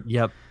Bandicoot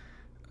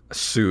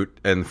suit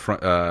in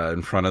front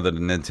of the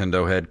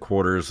Nintendo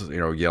headquarters, you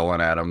know,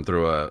 yelling at him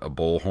through a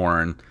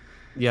bullhorn.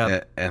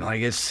 Yeah, and like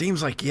it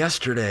seems like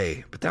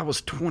yesterday, but that was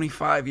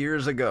 25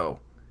 years ago.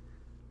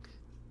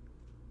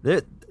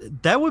 That'd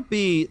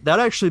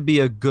actually be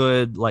a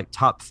good like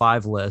top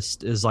 5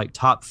 list, is like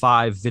top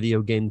 5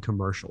 video game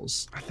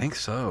commercials. I think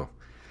so,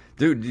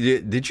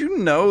 dude. Did you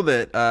know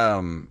that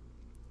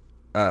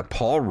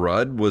Paul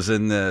Rudd was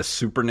in the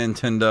Super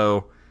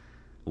Nintendo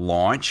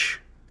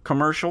launch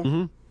commercial?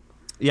 Mm-hmm.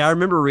 Yeah, I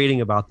remember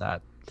reading about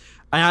that.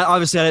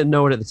 Obviously, I didn't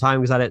know it at the time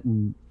because I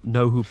didn't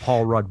know who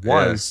Paul Rudd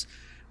was. Yeah.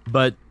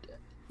 But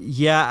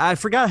yeah, I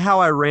forgot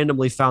how I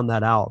randomly found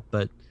that out.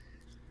 But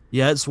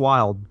yeah, it's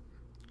wild.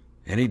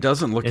 And he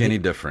doesn't look any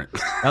different.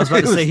 I was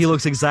about to say he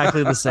looks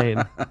exactly the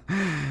same.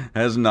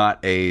 Has not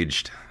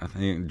aged. I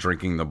think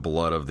drinking the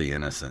blood of the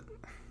innocent.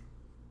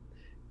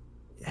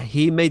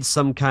 He made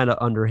some kind of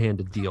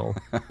underhanded deal.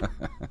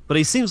 But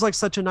he seems like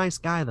such a nice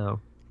guy,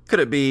 though. Could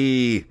it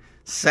be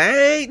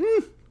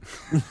Satan?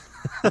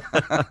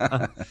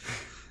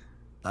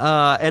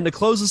 And to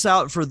close us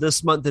out for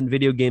this month in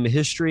video game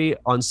history,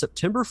 on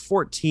September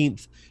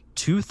 14th,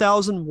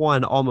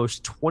 2001,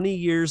 almost 20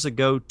 years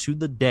ago to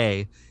the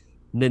day,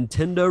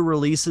 Nintendo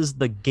releases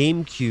the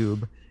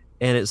GameCube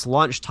and its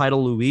launch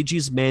title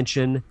Luigi's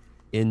Mansion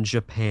in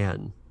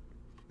Japan.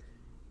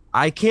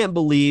 I can't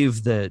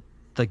believe that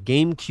the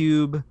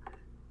GameCube,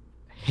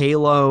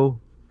 Halo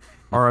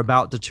are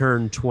about to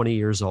turn 20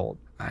 years old.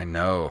 I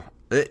know.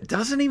 It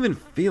doesn't even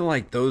feel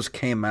like those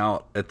came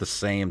out at the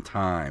same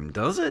time,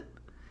 does it?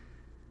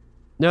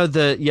 No,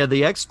 the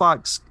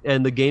Xbox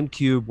and the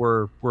GameCube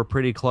were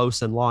pretty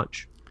close in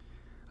launch.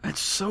 That's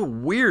so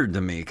weird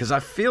to me because I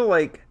feel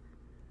like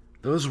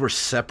those were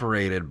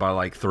separated by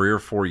like 3 or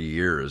 4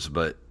 years,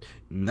 but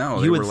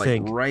no, they were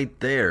like right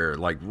there,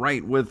 like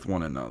right with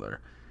one another.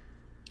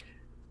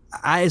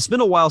 It's been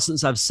a while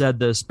since I've said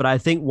this, but I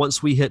think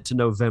once we hit to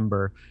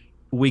November,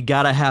 we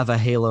got to have a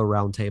Halo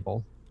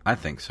roundtable. I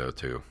think so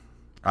too.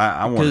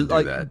 I want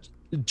to do that.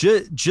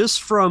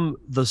 Just from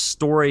the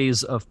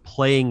stories of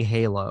playing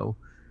Halo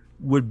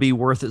would be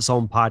worth its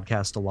own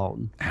podcast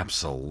alone.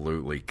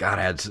 Absolutely.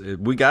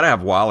 We got to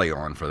have Wally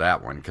on for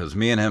that one because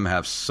me and him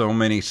have so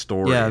many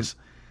stories.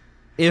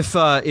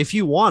 Yeah. If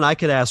you want, I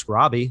could ask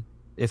Robbie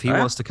if he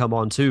wants to come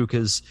on too,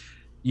 because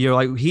you know,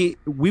 like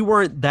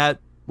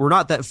we're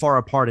not that far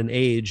apart in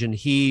age, and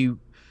he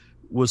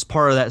was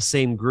part of that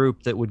same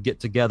group that would get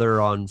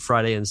together on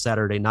Friday and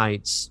Saturday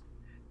nights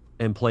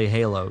and play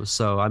Halo.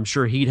 So I'm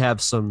sure he'd have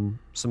some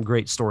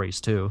great stories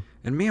too.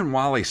 And me and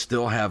Wally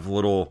still have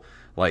little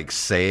like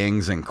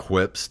sayings and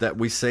quips that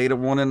we say to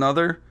one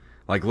another,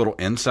 like little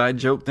inside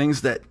joke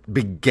things that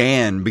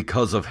began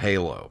because of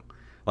Halo.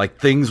 Like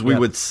things we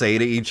would say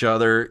to each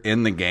other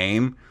in the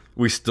game,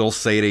 we still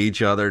say to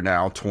each other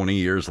now 20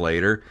 years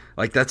later.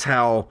 Like that's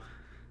how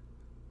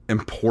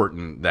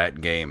important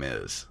that game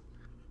is.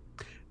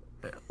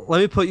 let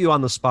me put you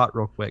on the spot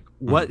real quick.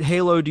 What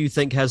Halo do you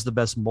think has the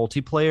best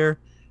multiplayer,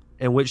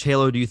 and which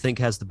Halo do you think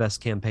has the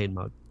best campaign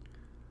mode?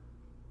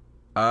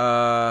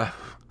 I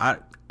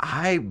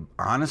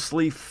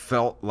honestly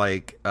felt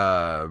like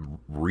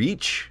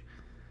Reach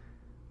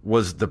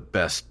was the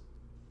best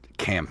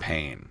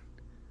campaign.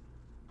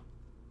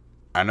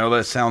 I know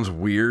that sounds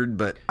weird,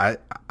 but I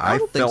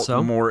felt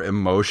more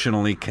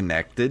emotionally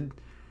connected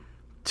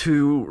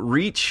to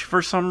Reach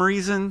for some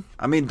reason.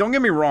 I mean, don't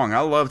get me wrong. I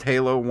loved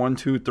Halo 1,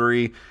 2,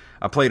 3.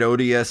 I played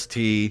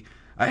ODST.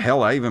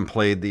 I even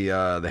played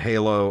the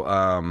Halo.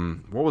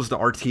 What was the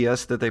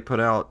RTS that they put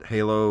out?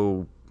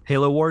 Halo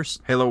Wars.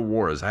 Halo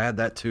Wars. I had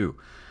that too.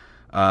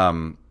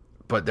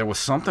 But there was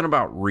something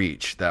about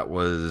Reach that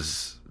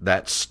was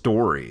that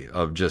story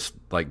of just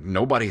like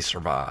nobody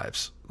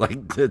survives.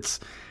 Like it's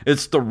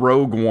the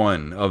Rogue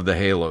One of the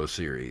Halo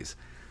series.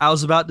 I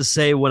was about to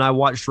say, when I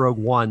watched Rogue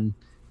One,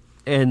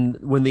 and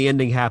when the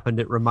ending happened,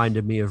 it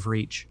reminded me of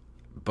Reach.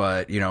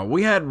 But,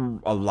 we had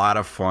a lot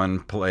of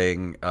fun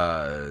playing,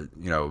 LAN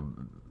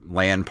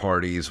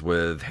parties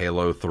with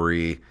Halo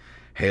 3,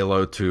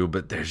 Halo 2.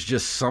 But there's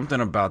just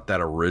something about that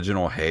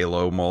original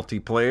Halo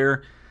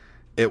multiplayer.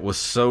 It was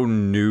so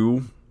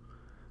new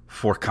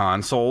for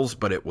consoles,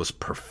 but it was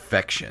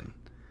perfection.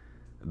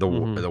 The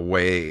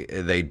way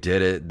they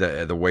did it,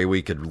 the way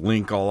we could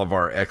link all of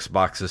our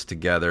Xboxes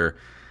together.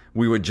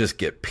 We would just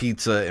get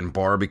pizza and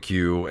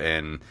barbecue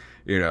and,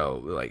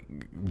 like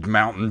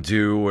Mountain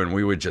Dew, and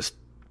we would just,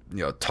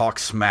 talk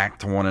smack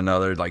to one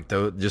another. Like,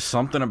 just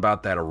something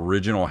about that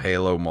original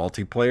Halo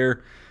multiplayer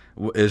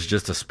is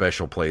just a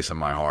special place in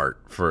my heart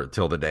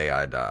till the day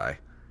I die.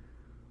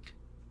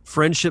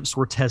 Friendships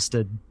were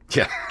tested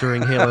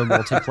during Halo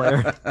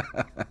multiplayer.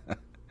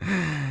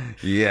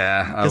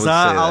 Yeah,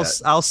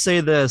 I'll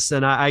say this,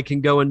 and I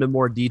can go into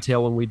more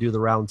detail when we do the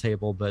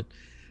roundtable, but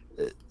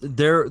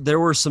there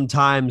were some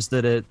times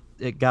that it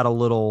went a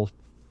little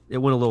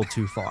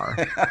too far.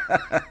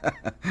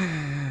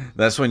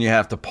 That's when you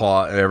have to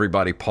pause.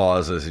 Everybody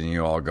pauses, and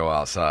you all go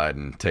outside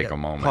and take a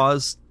moment.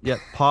 Pause.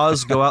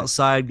 Go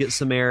outside, get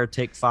some air,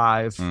 take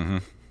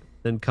 5,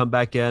 then come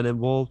back in, and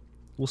we'll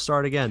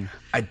start again.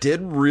 I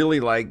did really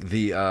like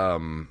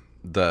the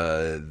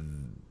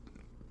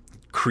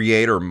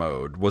creator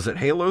mode. Was it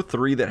Halo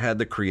 3 that had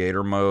the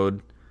creator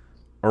mode,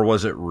 or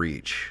was it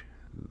Reach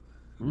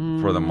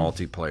for the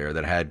multiplayer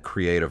that had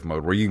creative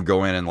mode where you can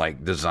go in and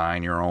like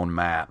design your own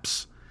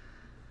maps?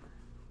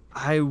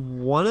 I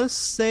want to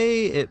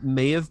say it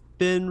may have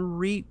been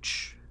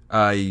Reach.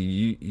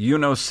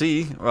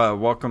 UNOC,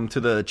 welcome to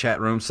the chat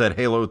room, said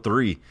Halo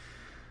 3.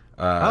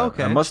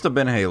 Okay. It must have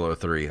been Halo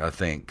 3, I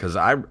think, because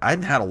I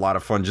had a lot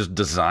of fun just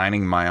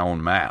designing my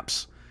own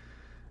maps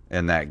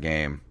in that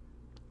game.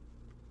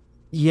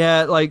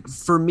 Yeah, like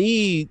for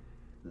me,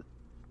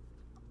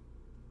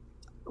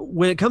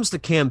 when it comes to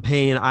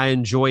campaign, I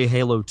enjoy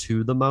Halo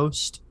 2 the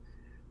most.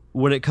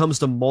 When it comes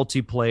to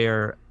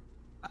multiplayer,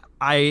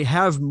 I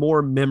have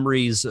more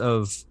memories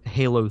of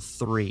Halo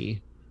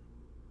 3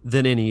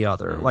 than any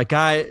other. Like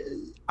I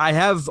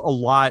have a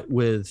lot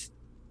with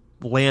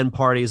LAN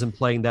parties and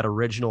playing that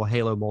original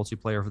Halo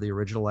multiplayer for the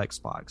original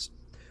Xbox.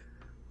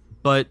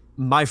 But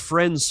my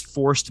friends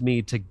forced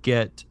me to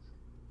get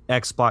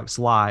Xbox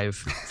Live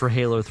for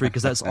Halo 3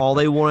 because that's all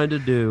they wanted to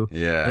do.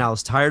 Yeah. And I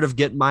was tired of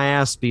getting my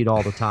ass beat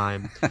all the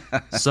time.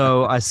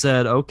 So I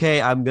said,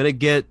 okay, I'm going to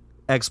get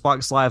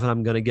Xbox Live and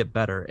I'm going to get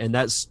better. And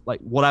that's like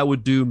what I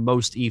would do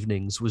most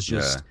evenings was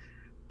just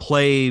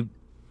play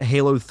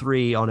Halo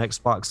 3 on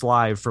Xbox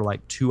Live for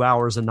like 2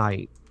 hours a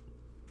night.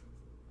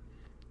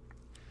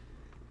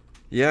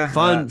 Yeah.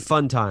 Fun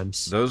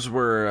times. Those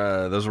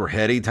were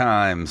heady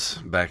times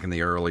back in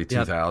the early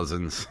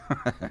 2000s.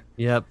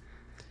 Yep.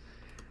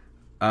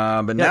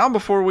 But now,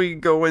 before we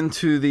go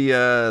into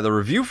the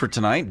review for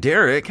tonight,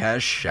 Derek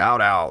has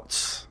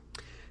shout-outs.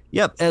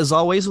 Yep. As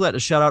always, we'd like to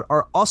shout out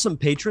our awesome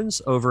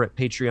patrons over at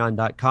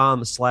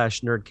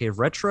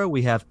patreon.com/nerdcaveretro.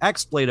 We have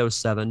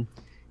Axblade07,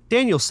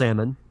 Daniel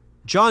Salmon,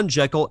 John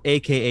Jekyll,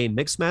 a.k.a.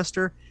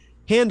 Mixmaster,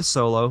 Hand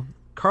Solo,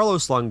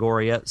 Carlos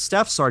Longoria,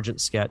 Staff Sergeant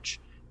Sketch,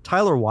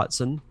 Tyler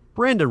Watson,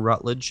 Brandon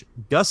Rutledge,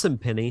 Gus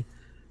and Penny,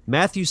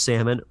 Matthew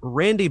Salmon,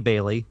 Randy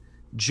Bailey,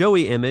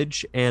 Joey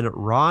Image, and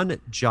Ron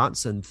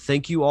Johnson.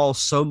 Thank you all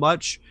so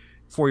much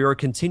for your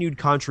continued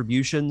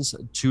contributions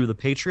to the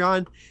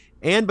Patreon.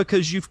 And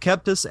because you've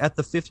kept us at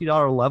the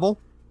 $50 level,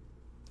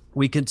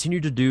 we continue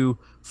to do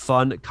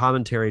fun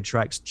commentary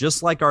tracks,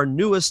 just like our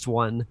newest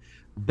one,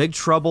 Big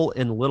Trouble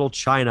in Little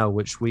China,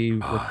 which we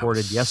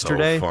recorded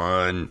yesterday. So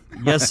fun.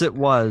 Yes, it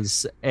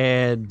was.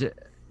 And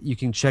you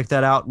can check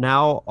that out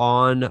now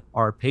on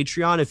our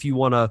Patreon. If you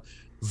want to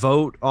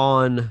vote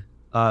on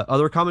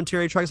other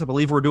commentary tracks, I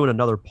believe we're doing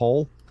another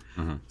poll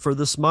for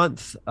this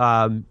month.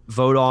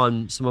 Vote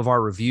on some of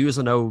our reviews.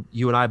 I know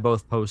you and I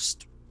both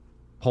post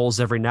polls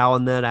every now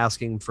and then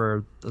asking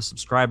for the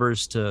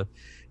subscribers to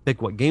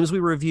pick what games we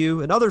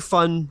review and other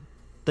fun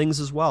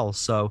things as well.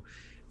 So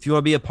If you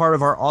want to be a part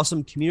of our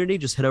awesome community,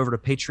 just head over to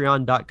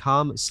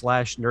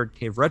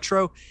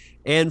patreon.com/nerdcaveretro.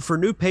 And for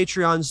new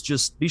Patreons,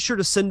 just be sure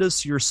to send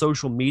us your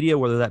social media,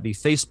 whether that be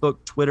Facebook,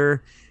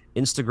 Twitter,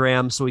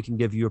 Instagram, so we can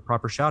give you a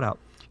proper shout out.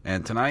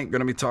 And tonight, going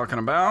to be talking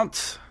about...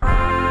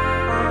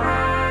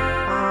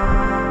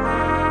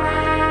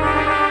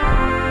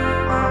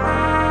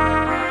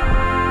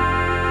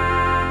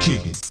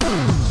 Kick it.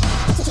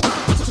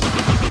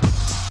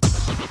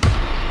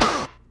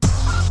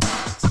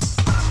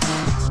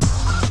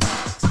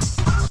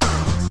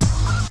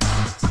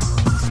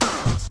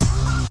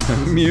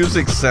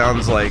 Music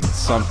sounds like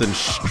something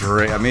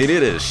straight. I mean,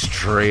 it is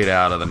straight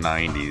out of the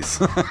 90s.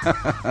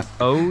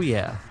 Oh,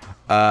 yeah.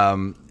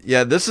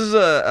 Yeah, this is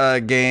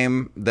a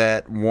game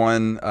that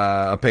won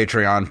a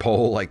Patreon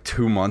poll like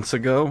 2 months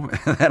ago,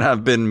 and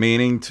I've been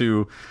meaning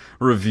to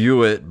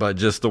review it, but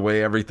just the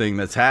way everything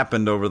that's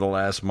happened over the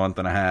last month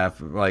and a half,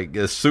 like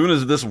as soon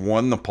as this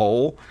won the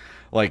poll,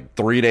 like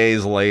 3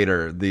 days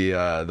later,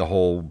 the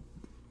whole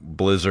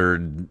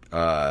Blizzard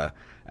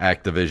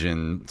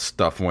Activision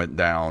stuff went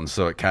down,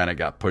 so it kind of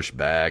got pushed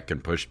back.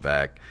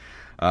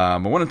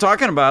 But what I'm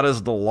talking about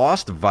is The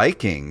Lost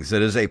Vikings.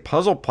 It is a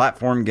puzzle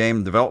platform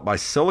game developed by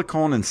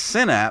Silicon and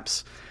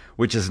Synapse,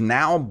 which is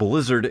now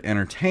Blizzard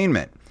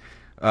Entertainment.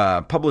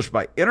 Published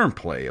by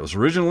Interplay. It was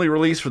originally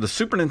released for the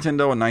Super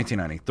Nintendo in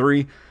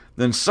 1993,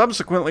 then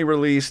subsequently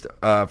released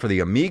for the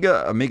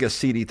Amiga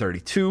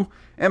CD32,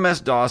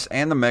 MS-DOS,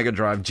 and the Mega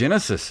Drive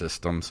Genesis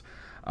systems.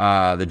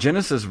 The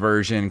Genesis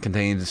version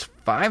contains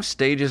 5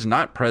 stages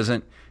not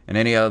present in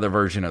any other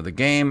version of the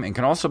game and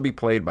can also be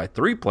played by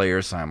 3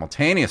 players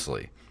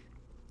simultaneously.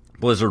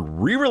 Blizzard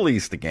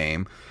re-released the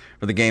game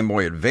for the Game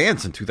Boy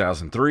Advance in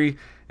 2003,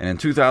 and in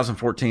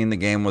 2014 the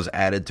game was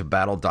added to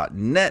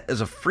Battle.net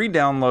as a free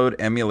download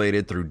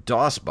emulated through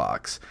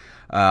DOSBox.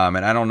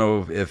 And I don't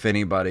know if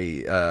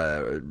anybody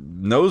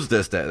knows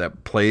this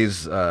that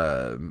plays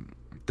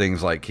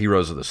things like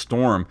Heroes of the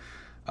Storm,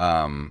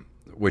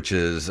 which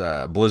is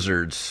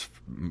Blizzard's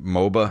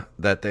MOBA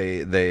that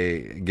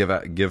they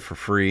give for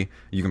free.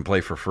 You can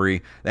play for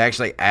free. They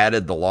actually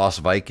added the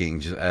Lost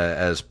Vikings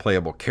as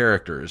playable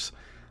characters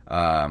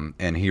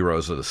in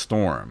Heroes of the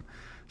Storm.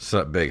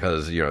 So,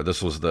 because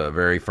this was the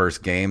very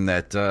first game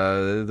that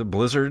the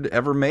Blizzard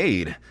ever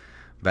made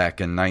back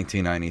in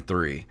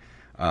 1993.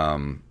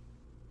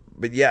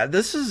 But yeah,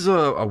 this is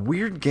a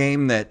weird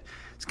game that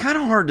it's kind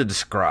of hard to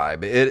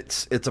describe.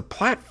 It's a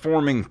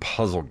platforming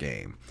puzzle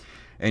game,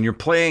 and you're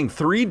playing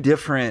 3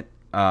 different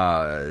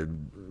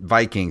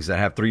Vikings that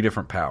have 3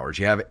 different powers.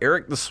 You have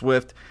Eric the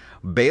Swift,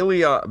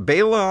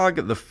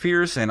 Balog the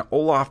Fierce, and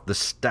Olaf the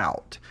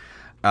Stout.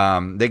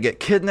 They get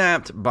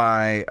kidnapped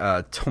by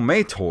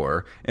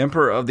Tomator,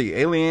 Emperor of the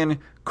alien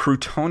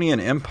Croutonian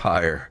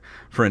Empire,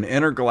 for an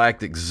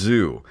intergalactic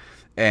zoo.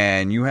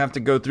 And you have to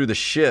go through the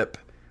ship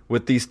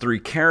with these 3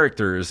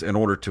 characters in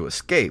order to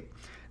escape.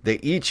 They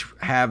each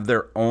have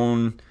their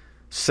own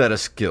set of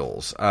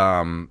skills.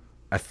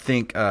 I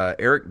think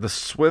Eric the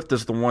Swift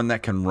is the one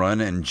that can run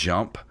and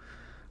jump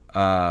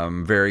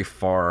very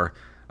far.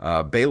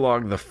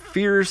 Balog the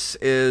Fierce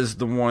is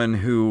the one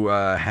who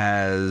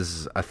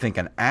has, I think,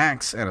 an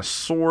axe and a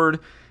sword.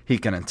 He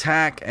can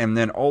attack. And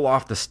then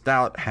Olaf the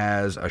Stout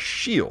has a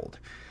shield.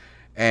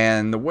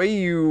 And the way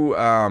you...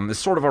 it's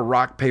sort of a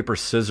rock, paper,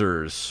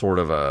 scissors sort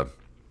of a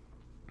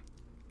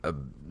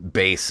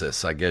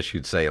basis, I guess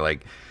you'd say.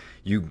 Like,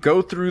 you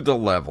go through the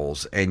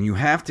levels, and you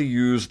have to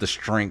use the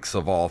strengths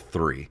of all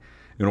 3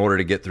 in order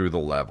to get through the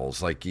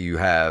levels. Like, you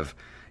have...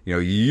 you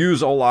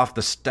use Olaf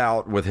the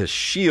Stout with his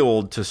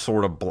shield to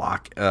sort of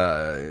block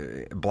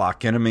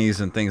enemies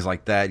and things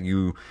like that.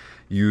 You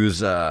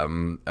use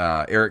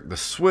Eric the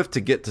Swift to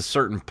get to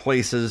certain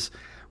places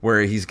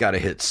where he's got to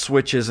hit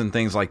switches and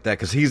things like that,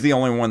 because he's the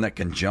only one that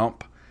can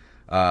jump.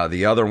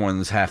 The other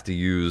ones have to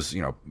use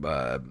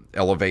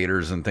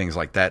elevators and things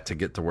like that to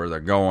get to where they're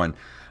going.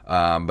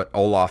 But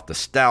Olaf the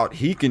Stout,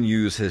 he can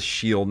use his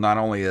shield not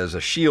only as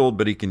a shield,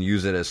 but he can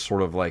use it as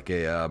sort of like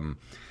a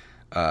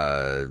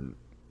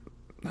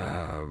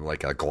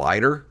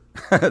glider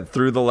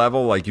through the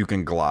level. Like, you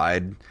can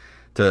glide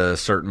to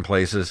certain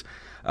places.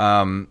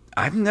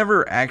 I've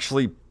never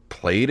actually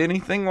played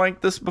anything like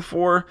this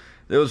before.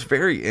 It was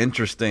very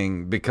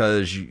interesting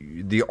because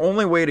the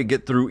only way to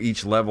get through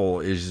each level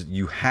is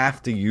you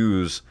have to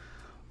use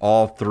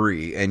all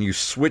 3, and you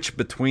switch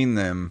between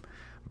them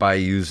by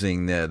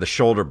using the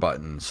shoulder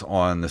buttons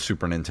on the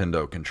Super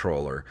Nintendo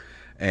controller.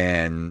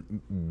 And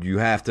you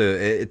have to...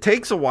 It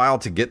takes a while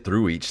to get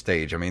through each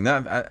stage. I mean,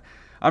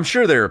 I'm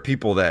sure there are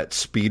people that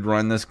speed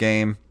run this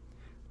game,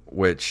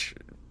 which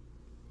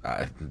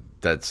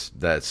that's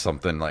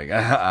something like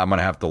I'm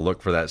gonna have to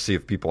look for that, see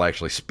if people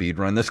actually speed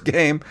run this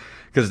game,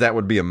 because that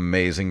would be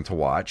amazing to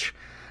watch.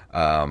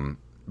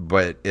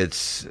 But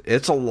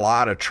it's a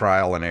lot of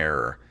trial and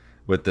error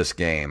with this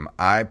game.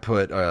 I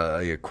put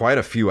quite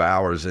a few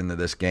hours into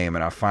this game,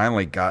 and I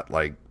finally got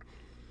like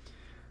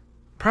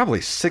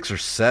probably 6 or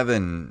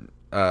 7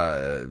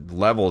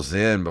 levels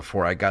in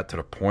before I got to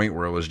the point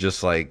where it was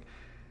just like,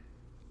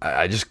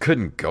 I just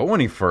couldn't go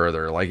any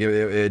further. Like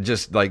it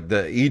just like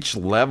each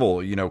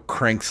level,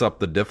 cranks up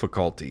the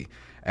difficulty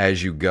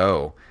as you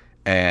go.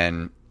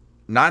 And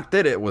not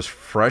that it was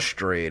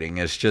frustrating.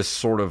 It's just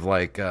sort of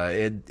like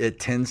it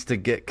tends to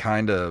get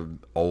kind of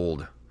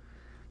old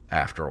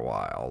after a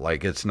while.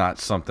 Like it's not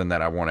something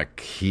that I want to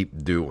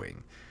keep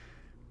doing.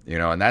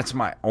 And that's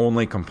my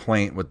only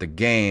complaint with the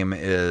game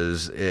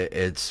is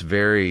it's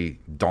very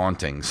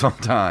daunting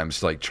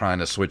sometimes, like trying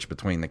to switch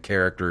between the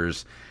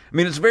characters. I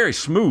mean, it's very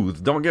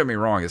smooth. Don't get me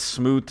wrong. It's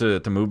smooth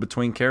to move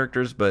between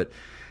characters, but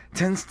it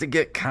tends to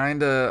get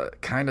kind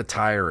of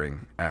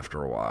tiring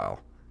after a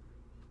while.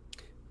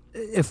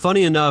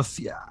 Funny enough,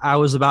 I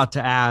was about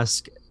to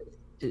ask,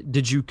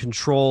 did you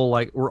control,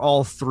 like, were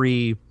all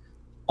three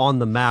on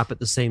the map at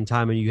the same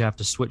time and you have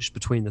to switch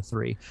between the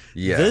three?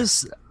 Yeah.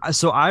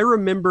 So I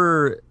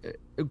remember,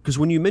 because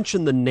when you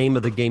mentioned the name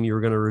of the game you were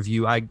going to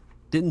review, I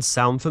didn't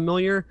sound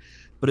familiar,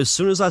 but as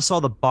soon as I saw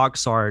the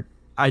box art,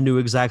 I knew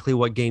exactly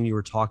what game you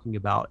were talking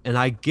about. And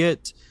I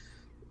get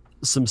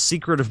some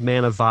Secret of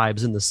Mana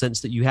vibes in the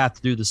sense that you have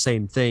to do the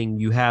same thing.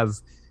 You have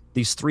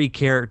these three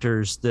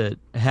characters that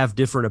have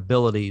different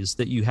abilities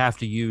that you have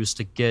to use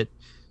to get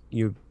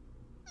you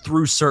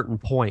through certain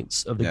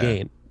points of the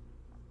game.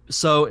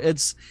 So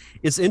it's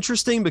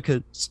interesting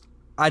because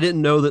I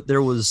didn't know that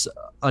there was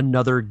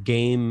another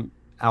game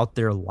out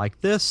there like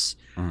this,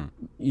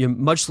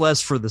 much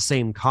less for the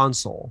same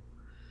console.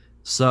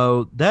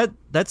 So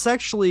that's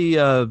actually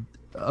a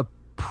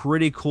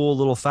pretty cool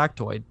little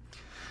factoid.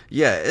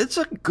 Yeah, it's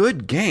a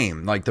good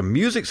game. Like the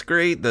music's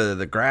great,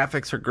 the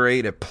graphics are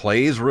great, it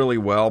plays really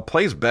well,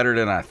 plays better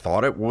than I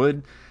thought it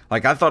would.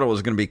 Like I thought it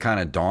was going to be kind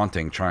of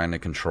daunting trying to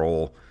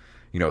control,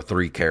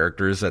 three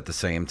characters at the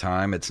same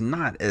time. It's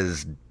not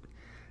as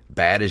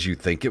bad as you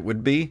think it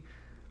would be.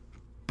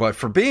 But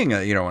for being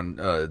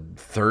a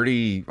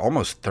 30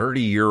 almost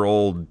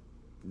 30-year-old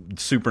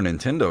Super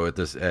Nintendo at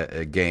this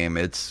game,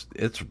 it's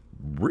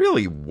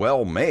really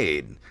well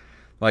made.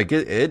 Like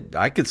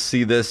I could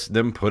see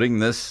them putting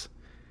this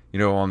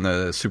on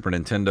the Super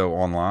Nintendo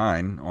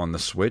Online on the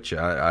Switch.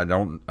 I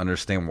don't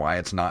understand why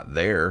it's not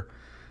there.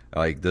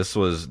 Like this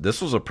was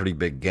a pretty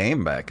big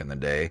game back in the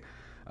day.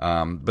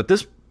 But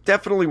this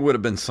definitely would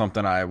have been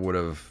something I would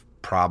have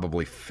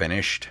probably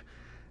finished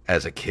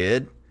as a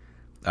kid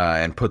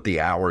and put the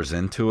hours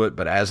into it.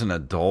 But as an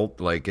adult,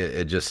 like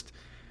it just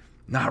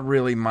not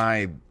really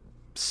my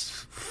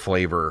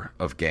flavor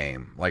of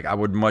game. Like I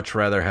would much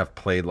rather have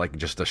played like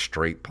just a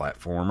straight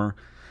platformer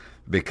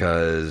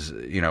because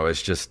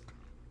it's just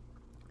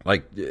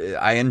like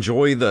I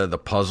enjoy the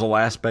puzzle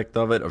aspect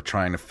of it, of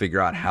trying to figure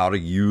out how to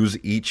use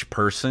each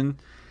person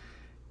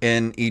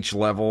in each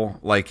level.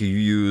 Like you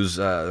use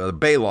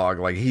Balog,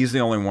 like he's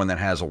the only one that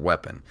has a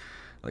weapon,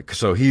 like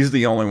so he's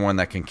the only one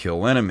that can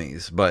kill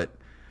enemies. But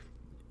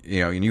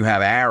and you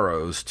have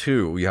arrows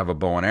too. You have a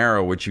bow and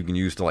arrow which you can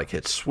use to like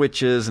hit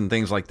switches and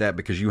things like that,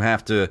 because you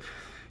have to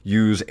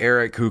use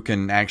Eric, who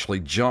can actually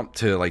jump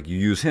to, like, you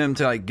use him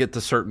to like get to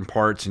certain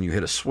parts, and you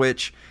hit a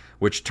switch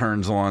which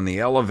turns on the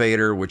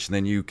elevator, which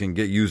then you can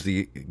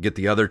get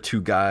the other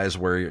two guys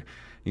where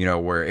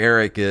where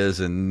Eric is,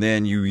 and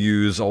then you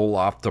use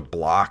Olaf to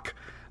block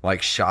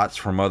like shots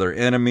from other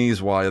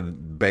enemies while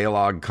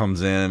Balog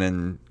comes in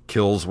and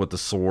kills with the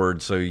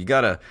sword. So you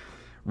gotta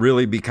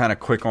really be kind of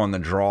quick on the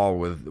draw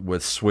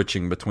with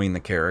switching between the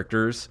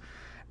characters.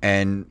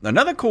 And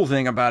another cool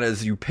thing about it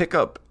is you pick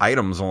up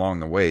items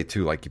along the way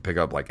too, like you pick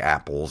up like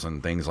apples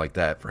and things like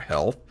that for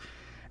health,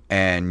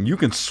 and you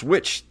can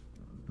switch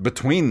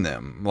between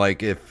them.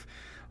 Like if,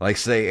 like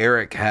say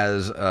Eric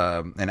has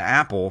an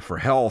apple for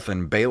health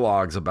and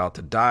Balog's about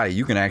to die,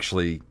 you can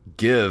actually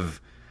give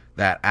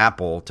that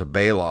apple to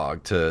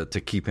Balog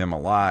to keep him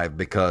alive,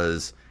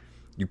 because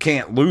you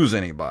can't lose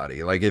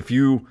anybody. Like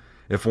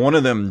if one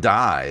of them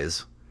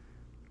dies,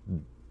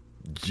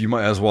 you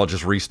might as well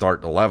just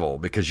restart the level,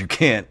 because you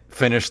can't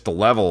finish the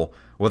level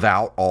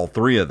without all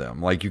three of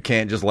them. Like you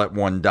can't just let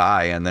one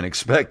die and then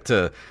expect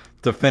to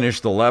finish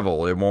the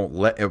level. It won't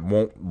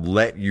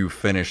let you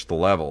finish the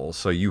level.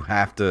 So you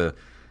have to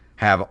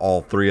have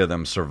all three of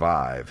them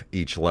survive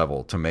each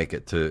level to make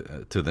it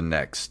to the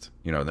next,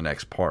 the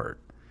next part.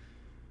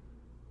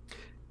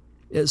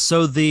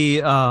 So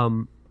the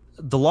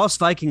Lost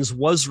Vikings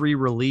was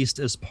re-released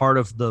as part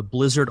of the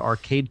Blizzard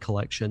Arcade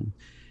Collection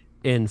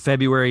in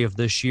February of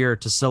this year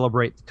to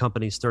celebrate the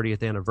company's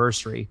 30th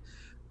anniversary.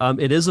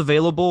 It is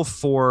available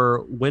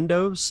for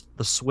Windows,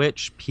 the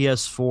Switch,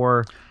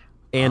 PS4,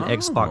 and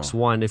Xbox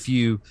One if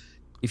you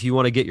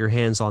want to get your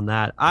hands on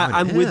that.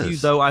 I'm with you,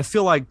 though. I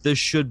feel like this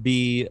should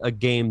be a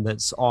game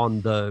that's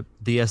on the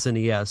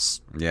SNES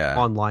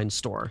online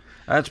store.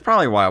 That's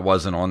probably why it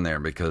wasn't on there,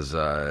 because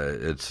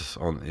it's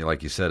on,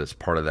 like you said, it's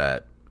part of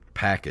that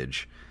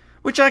package,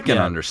 which I can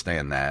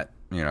understand that.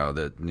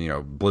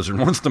 Blizzard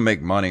wants to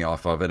make money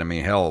off of it. I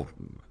mean, hell,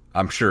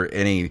 I'm sure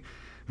any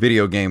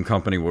video game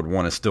company would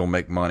want to still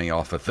make money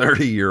off a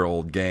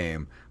 30-year-old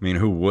game. I mean,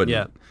 who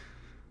wouldn't?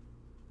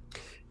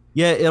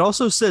 Yeah, it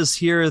also says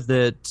here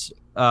that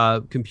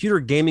computer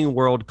gaming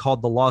world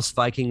called The Lost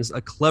Vikings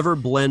a clever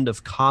blend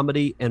of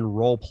comedy and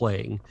role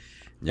playing,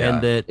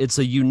 and that it's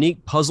a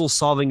unique puzzle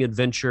solving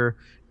adventure,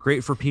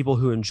 great for people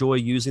who enjoy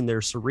using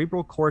their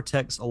cerebral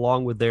cortex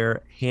along with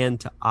their hand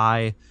to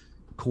eye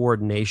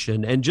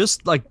coordination. And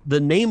just like the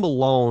name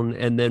alone,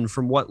 and then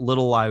from what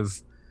little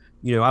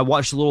I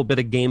watched a little bit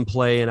of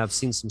gameplay and I've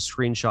seen some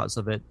screenshots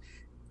of it.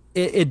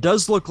 It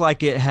does look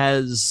like it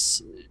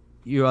has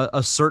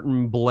a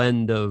certain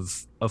blend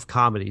of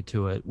comedy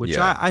to it, which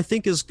I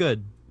think is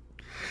good.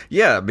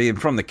 Yeah, I mean,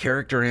 from the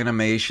character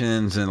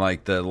animations and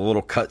like the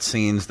little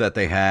cutscenes that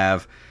they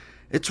have,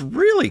 it's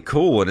really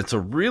cool, and it's a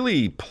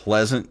really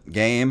pleasant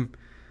game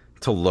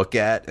to look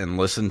at and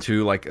listen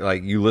to. Like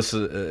you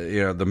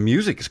listen, the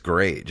music's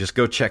great. Just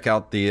go check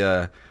out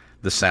the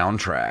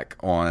soundtrack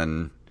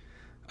on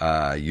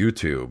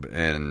YouTube,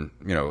 and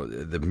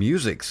the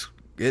music's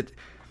it.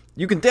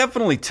 You can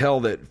definitely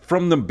tell that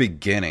from the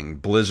beginning,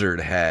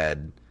 Blizzard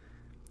had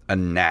a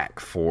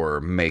knack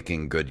for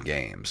making good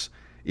games,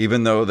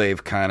 even though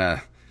they've kind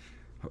of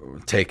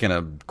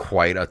taken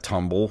quite a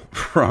tumble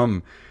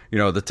from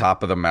the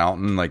top of the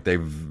mountain. Like,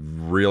 they've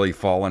really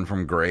fallen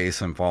from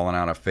grace and fallen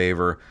out of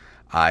favor.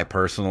 I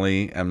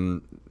personally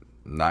am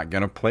not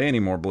going to play any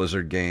more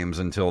Blizzard games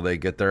until they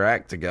get their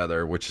act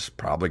together, which is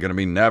probably going to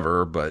be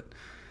never, but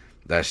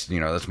that's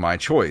my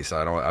choice.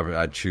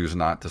 I choose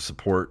not to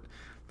support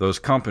those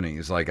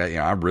companies. Like,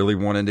 I really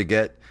wanted to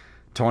get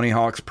Tony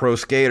Hawk's Pro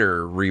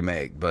Skater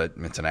remake, but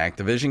it's an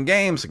Activision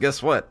game, so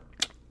guess what?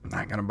 I'm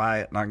not going to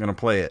buy it, not going to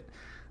play it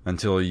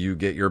until you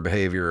get your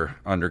behavior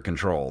under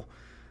control,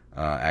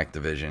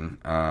 Activision.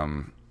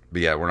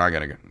 But yeah, we're not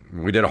going to.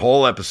 We did a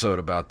whole episode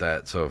about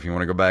that, so if you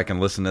want to go back and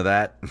listen to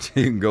that,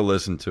 you can go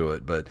listen to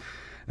it. But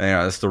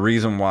that's the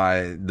reason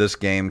why this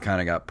game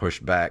kind of got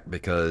pushed back,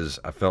 because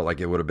I felt like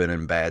it would have been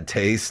in bad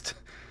taste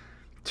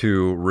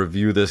to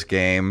review this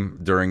game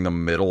during the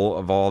middle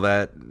of all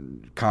that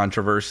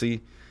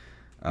controversy.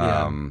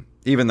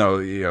 Even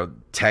though,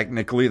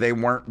 technically they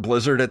weren't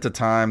Blizzard at the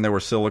time, they were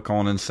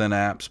Silicon and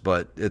Synapse,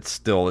 but it's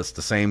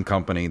the same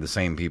company, the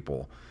same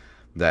people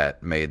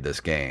that made this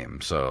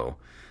game. So,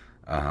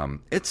 I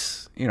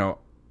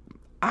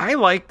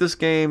like this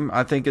game.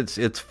 I think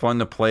it's fun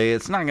to play.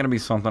 It's not going to be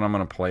something I'm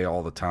going to play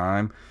all the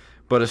time,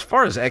 but as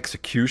far as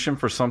execution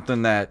for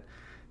something that,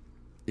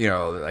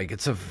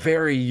 it's a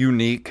very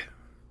unique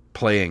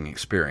playing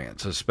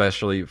experience,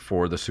 especially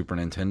for the Super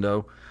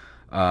Nintendo.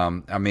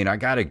 I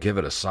got to give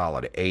it a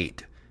solid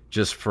 8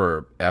 just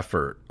for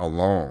effort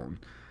alone,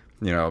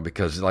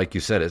 because like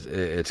you said,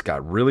 it's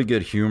got really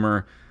good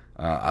humor.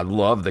 I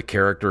love the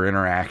character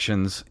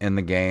interactions in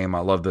the game. I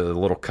love the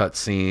little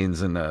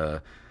cutscenes and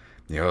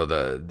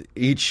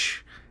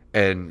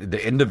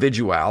the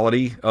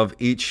individuality of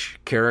each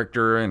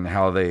character and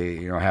how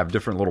they, have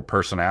different little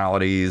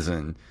personalities,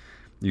 and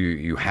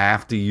you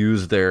have to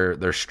use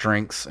their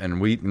strengths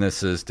and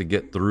weaknesses to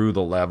get through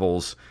the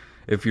levels.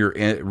 If you're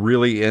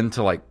really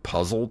into like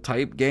puzzle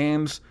type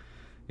games,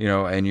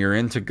 and you're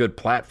into good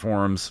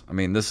platforms,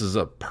 this is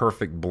a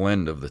perfect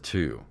blend of the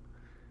two.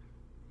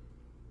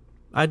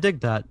 I dig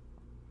that.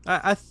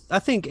 I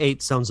think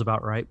 8 sounds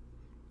about right.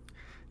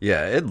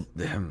 Yeah,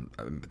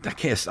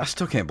 I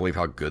still can't believe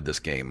how good this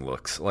game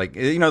looks. Like,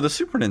 the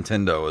Super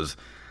Nintendo is,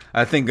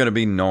 I think, going to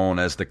be known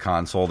as the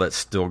console that's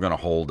still going to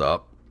hold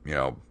up,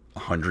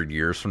 100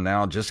 years from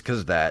now, just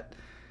because that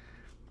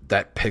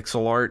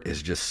pixel art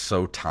is just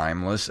so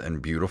timeless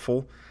and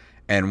beautiful.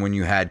 And when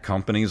you had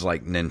companies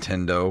like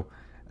Nintendo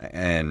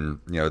and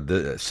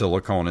the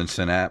Silicon and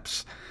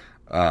Synapse,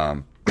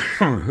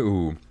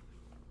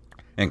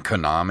 and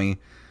Konami,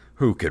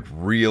 who could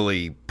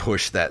really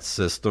push that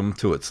system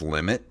to its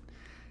limit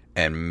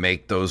and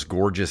make those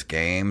gorgeous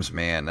games,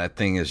 man, that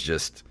thing is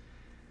just,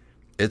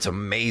 it's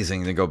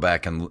amazing to go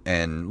back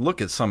and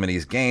look at some of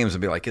these games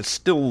and be like, it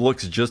still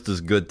looks just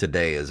as good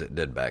today as it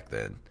did back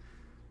then.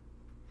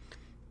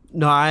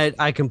 No,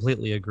 I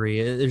completely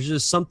agree. There's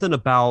just something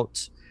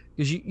about,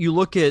 because you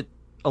look at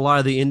a lot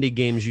of the indie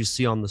games you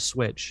see on the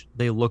Switch,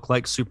 they look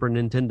like Super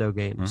Nintendo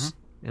games. Mm-hmm.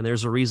 And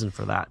there's a reason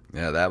for that.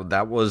 Yeah,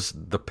 that was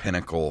the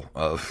pinnacle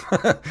of,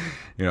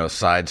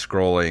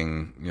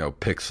 side-scrolling,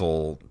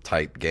 pixel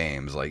type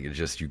games. Like,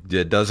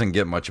 it doesn't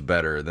get much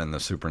better than the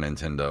Super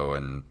Nintendo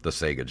and the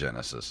Sega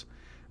Genesis.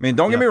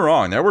 Don't get me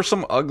wrong, there were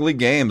some ugly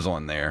games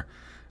on there.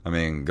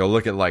 Go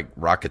look at like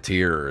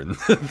Rocketeer and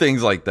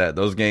things like that.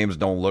 Those games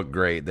don't look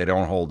great; they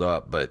don't hold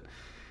up. But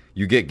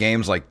you get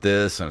games like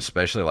this, and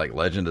especially like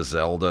Legend of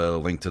Zelda,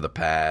 Link to the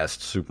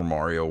Past, Super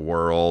Mario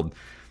World,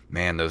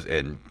 man, those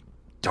and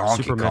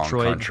Donkey Kong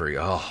Country.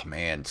 Oh,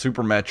 man.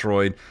 Super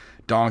Metroid,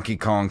 Donkey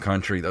Kong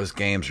Country. Those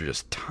games are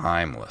just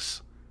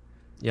timeless.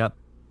 Yep.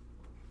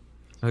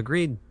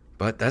 Agreed.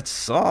 But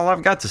that's all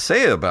I've got to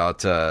say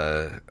about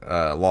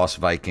Lost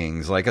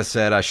Vikings. Like I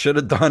said, I should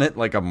have done it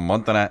like a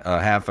month and a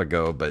half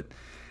ago, but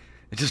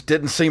it just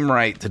didn't seem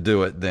right to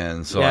do it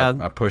then, so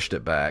I pushed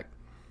it back.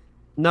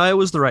 No, it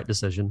was the right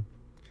decision.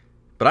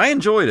 But I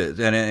enjoyed it.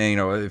 And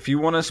if you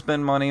want to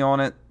spend money on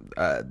it,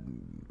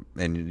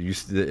 and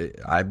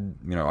I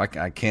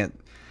can't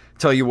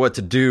tell you what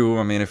to do.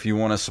 I mean, if you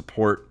want to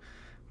support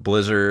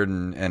Blizzard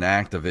and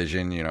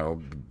Activision, you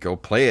know, go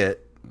play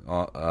it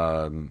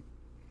on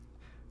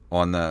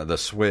the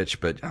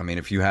Switch. But I mean,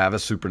 if you have a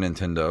Super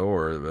Nintendo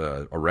or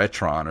a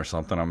Retron or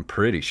something, I'm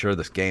pretty sure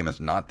this game is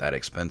not that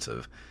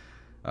expensive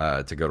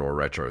to go to a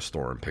retro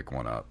store and pick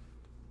one up.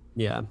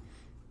 Yeah.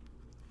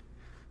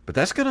 But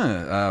that's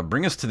gonna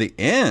bring us to the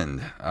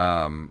end.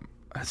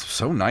 It's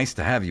so nice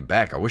to have you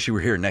back. I wish you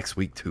were here next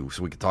week too,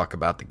 so we could talk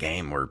about the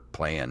game we're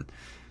playing.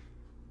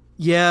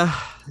 Yeah,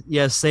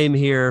 same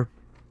here.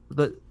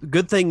 The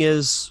good thing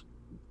is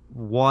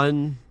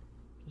one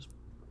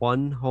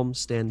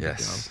homestand to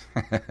go.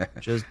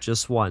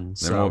 just one.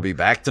 Then we'll be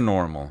back to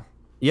normal.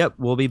 Yep,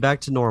 we'll be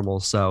back to normal.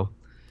 So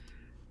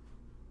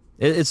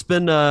it's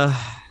been a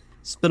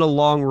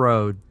long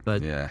road,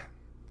 but yeah.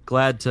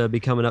 Glad to be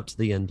coming up to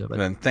the end of it.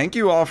 And thank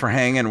you all for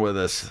hanging with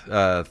us,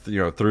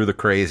 through the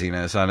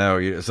craziness. I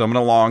know some of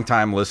the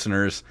longtime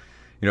listeners,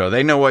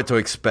 they know what to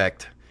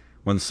expect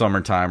when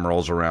summertime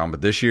rolls around.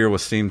 But this year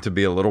seemed to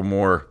be a little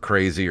more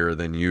crazier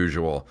than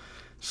usual.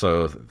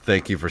 So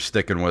thank you for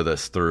sticking with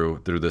us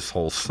through this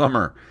whole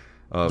summer.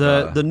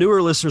 The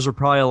newer listeners are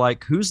probably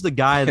like, who's the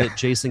guy that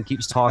Jason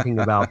keeps talking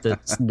about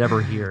that's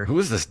never here? Who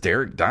is this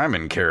Derek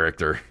Diamond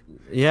character?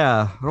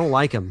 Yeah, I don't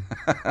like him.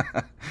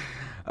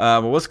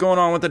 But what's going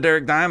on with the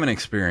Derek Diamond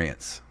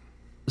experience?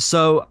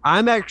 So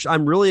I'm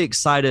really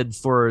excited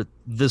for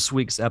this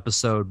week's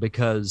episode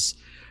because,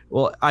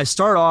 well, I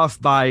start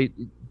off by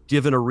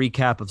giving a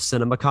recap of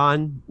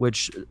CinemaCon,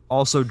 which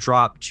also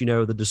dropped,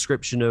 the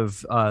description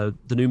of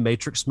the new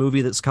Matrix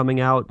movie that's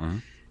coming out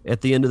at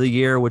the end of the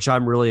year, which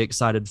I'm really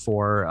excited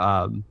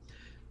for.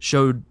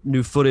 Showed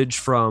new footage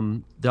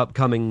from the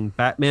upcoming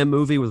Batman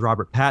movie with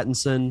Robert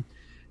Pattinson.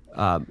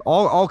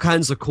 All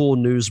kinds of cool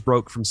news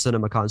broke from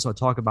CinemaCon, so I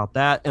talk about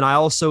that. And I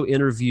also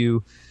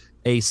interview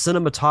a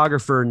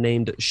cinematographer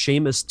named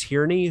Seamus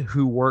Tierney,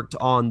 who worked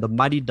on the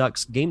Mighty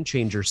Ducks Game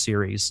Changer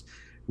series,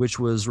 which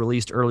was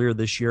released earlier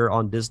this year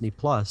on Disney+.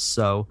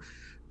 So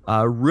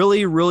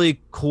really, really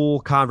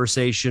cool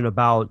conversation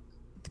about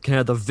kind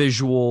of the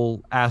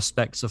visual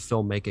aspects of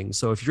filmmaking.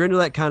 So if you're into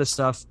that kind of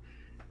stuff,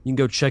 you can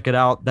go check it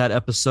out. That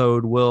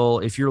episode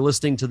if you're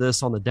listening to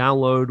this on the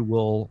download,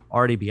 will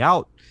already be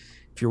out.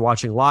 If you're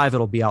watching live,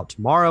 it'll be out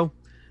tomorrow.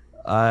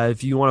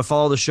 If you want to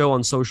follow the show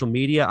on social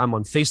media, I'm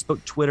on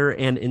Facebook, Twitter,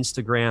 and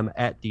Instagram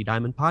at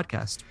D-Diamond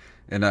Podcast.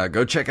 And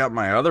go check out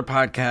my other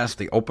podcast,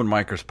 the Open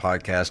Micers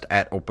Podcast,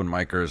 at Open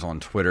Micers on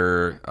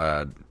Twitter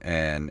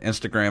and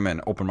Instagram, and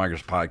Open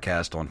Micers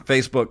Podcast on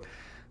Facebook.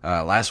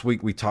 Last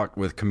week, we talked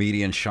with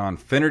comedian Sean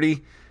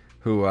Finnerty,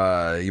 who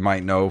you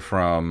might know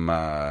from,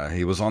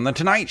 he was on The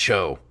Tonight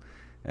Show.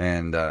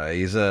 And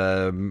he's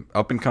a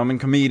up-and-coming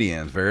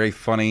comedian, very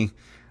funny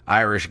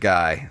Irish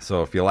guy.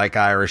 So if you like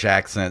Irish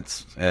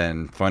accents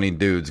and funny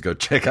dudes, go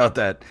check out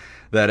that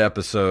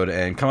episode.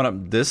 And coming up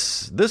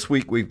this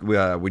week, we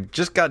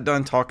just got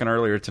done talking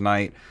earlier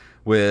tonight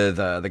with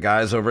the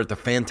guys over at the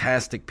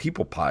Fantastic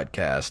People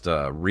Podcast,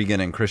 Regan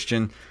and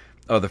Christian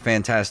of the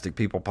Fantastic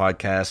People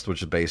Podcast,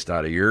 which is based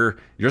out of your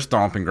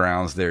stomping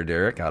grounds there,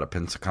 Derek, out of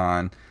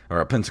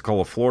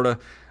Pensacola, Florida.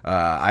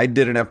 I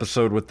did an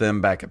episode with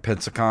them back at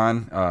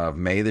Pensacon of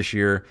May this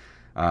year.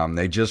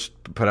 They just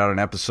put out an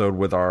episode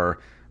with our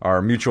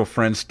mutual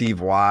friend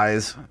Steve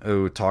Wise,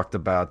 who talked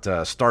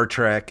about Star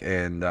Trek,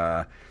 and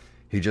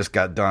he just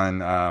got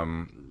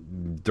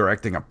done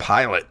directing a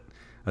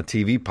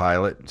TV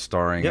pilot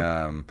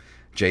starring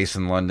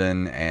Jason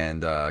London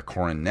and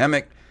Corin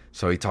Nemec.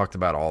 So he talked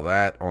about all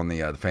that on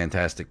the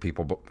Fantastic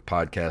People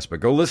podcast. But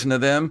go listen to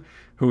them.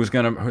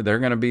 They're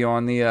gonna be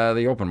on the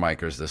Open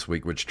Micers this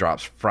week, which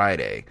drops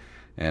Friday.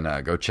 And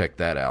go check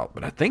that out.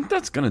 But I think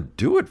that's going to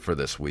do it for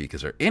this week.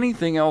 Is there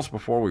anything else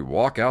before we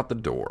walk out the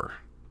door?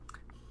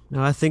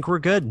 No, I think we're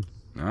good.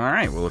 All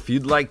right. Well, if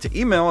you'd like to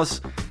email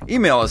us at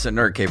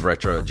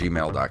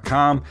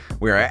nerdcaveretro@gmail.com.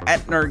 We are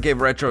at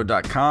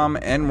nerdcaveretro.com,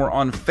 and we're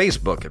on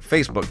Facebook at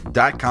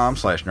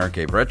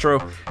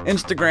facebook.com/nerdcaveretro,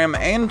 Instagram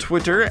and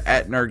Twitter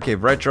at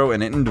nerdcaveretro,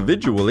 and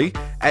individually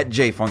at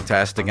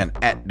jfunktastic and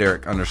at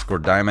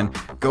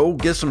Derek_Diamond. Go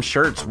get some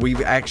shirts.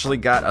 We've actually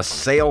got a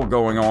sale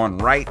going on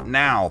right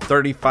now,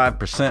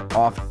 35%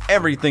 off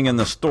everything in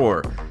the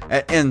store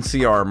at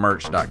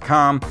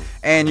ncrmerch.com,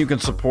 and you can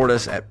support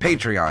us at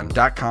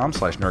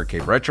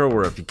patreon.com/nerdcaveretro,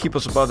 where if you keep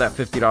us above that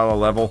 $50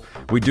 level,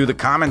 we do the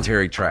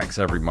commentary tracks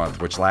every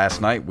month, which last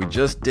night we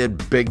just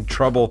did Big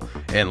Trouble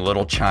in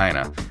Little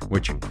China,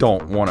 which you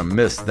don't want to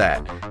miss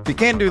that. If you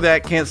can't do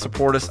that, can't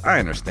support us, I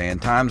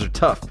understand. Times are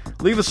tough.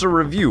 Leave us a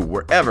review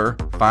wherever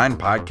fine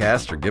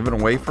podcasts are given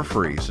away for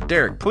free. So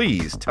Derek,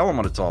 please tell them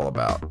what it's all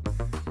about.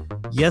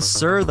 Yes,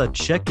 sir. The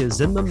check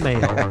is in the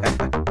mail.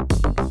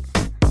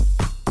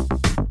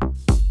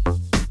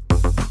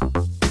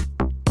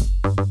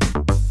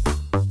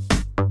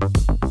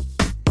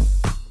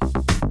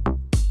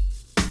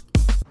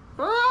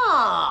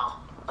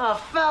 A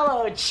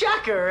fellow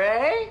checker,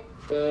 eh?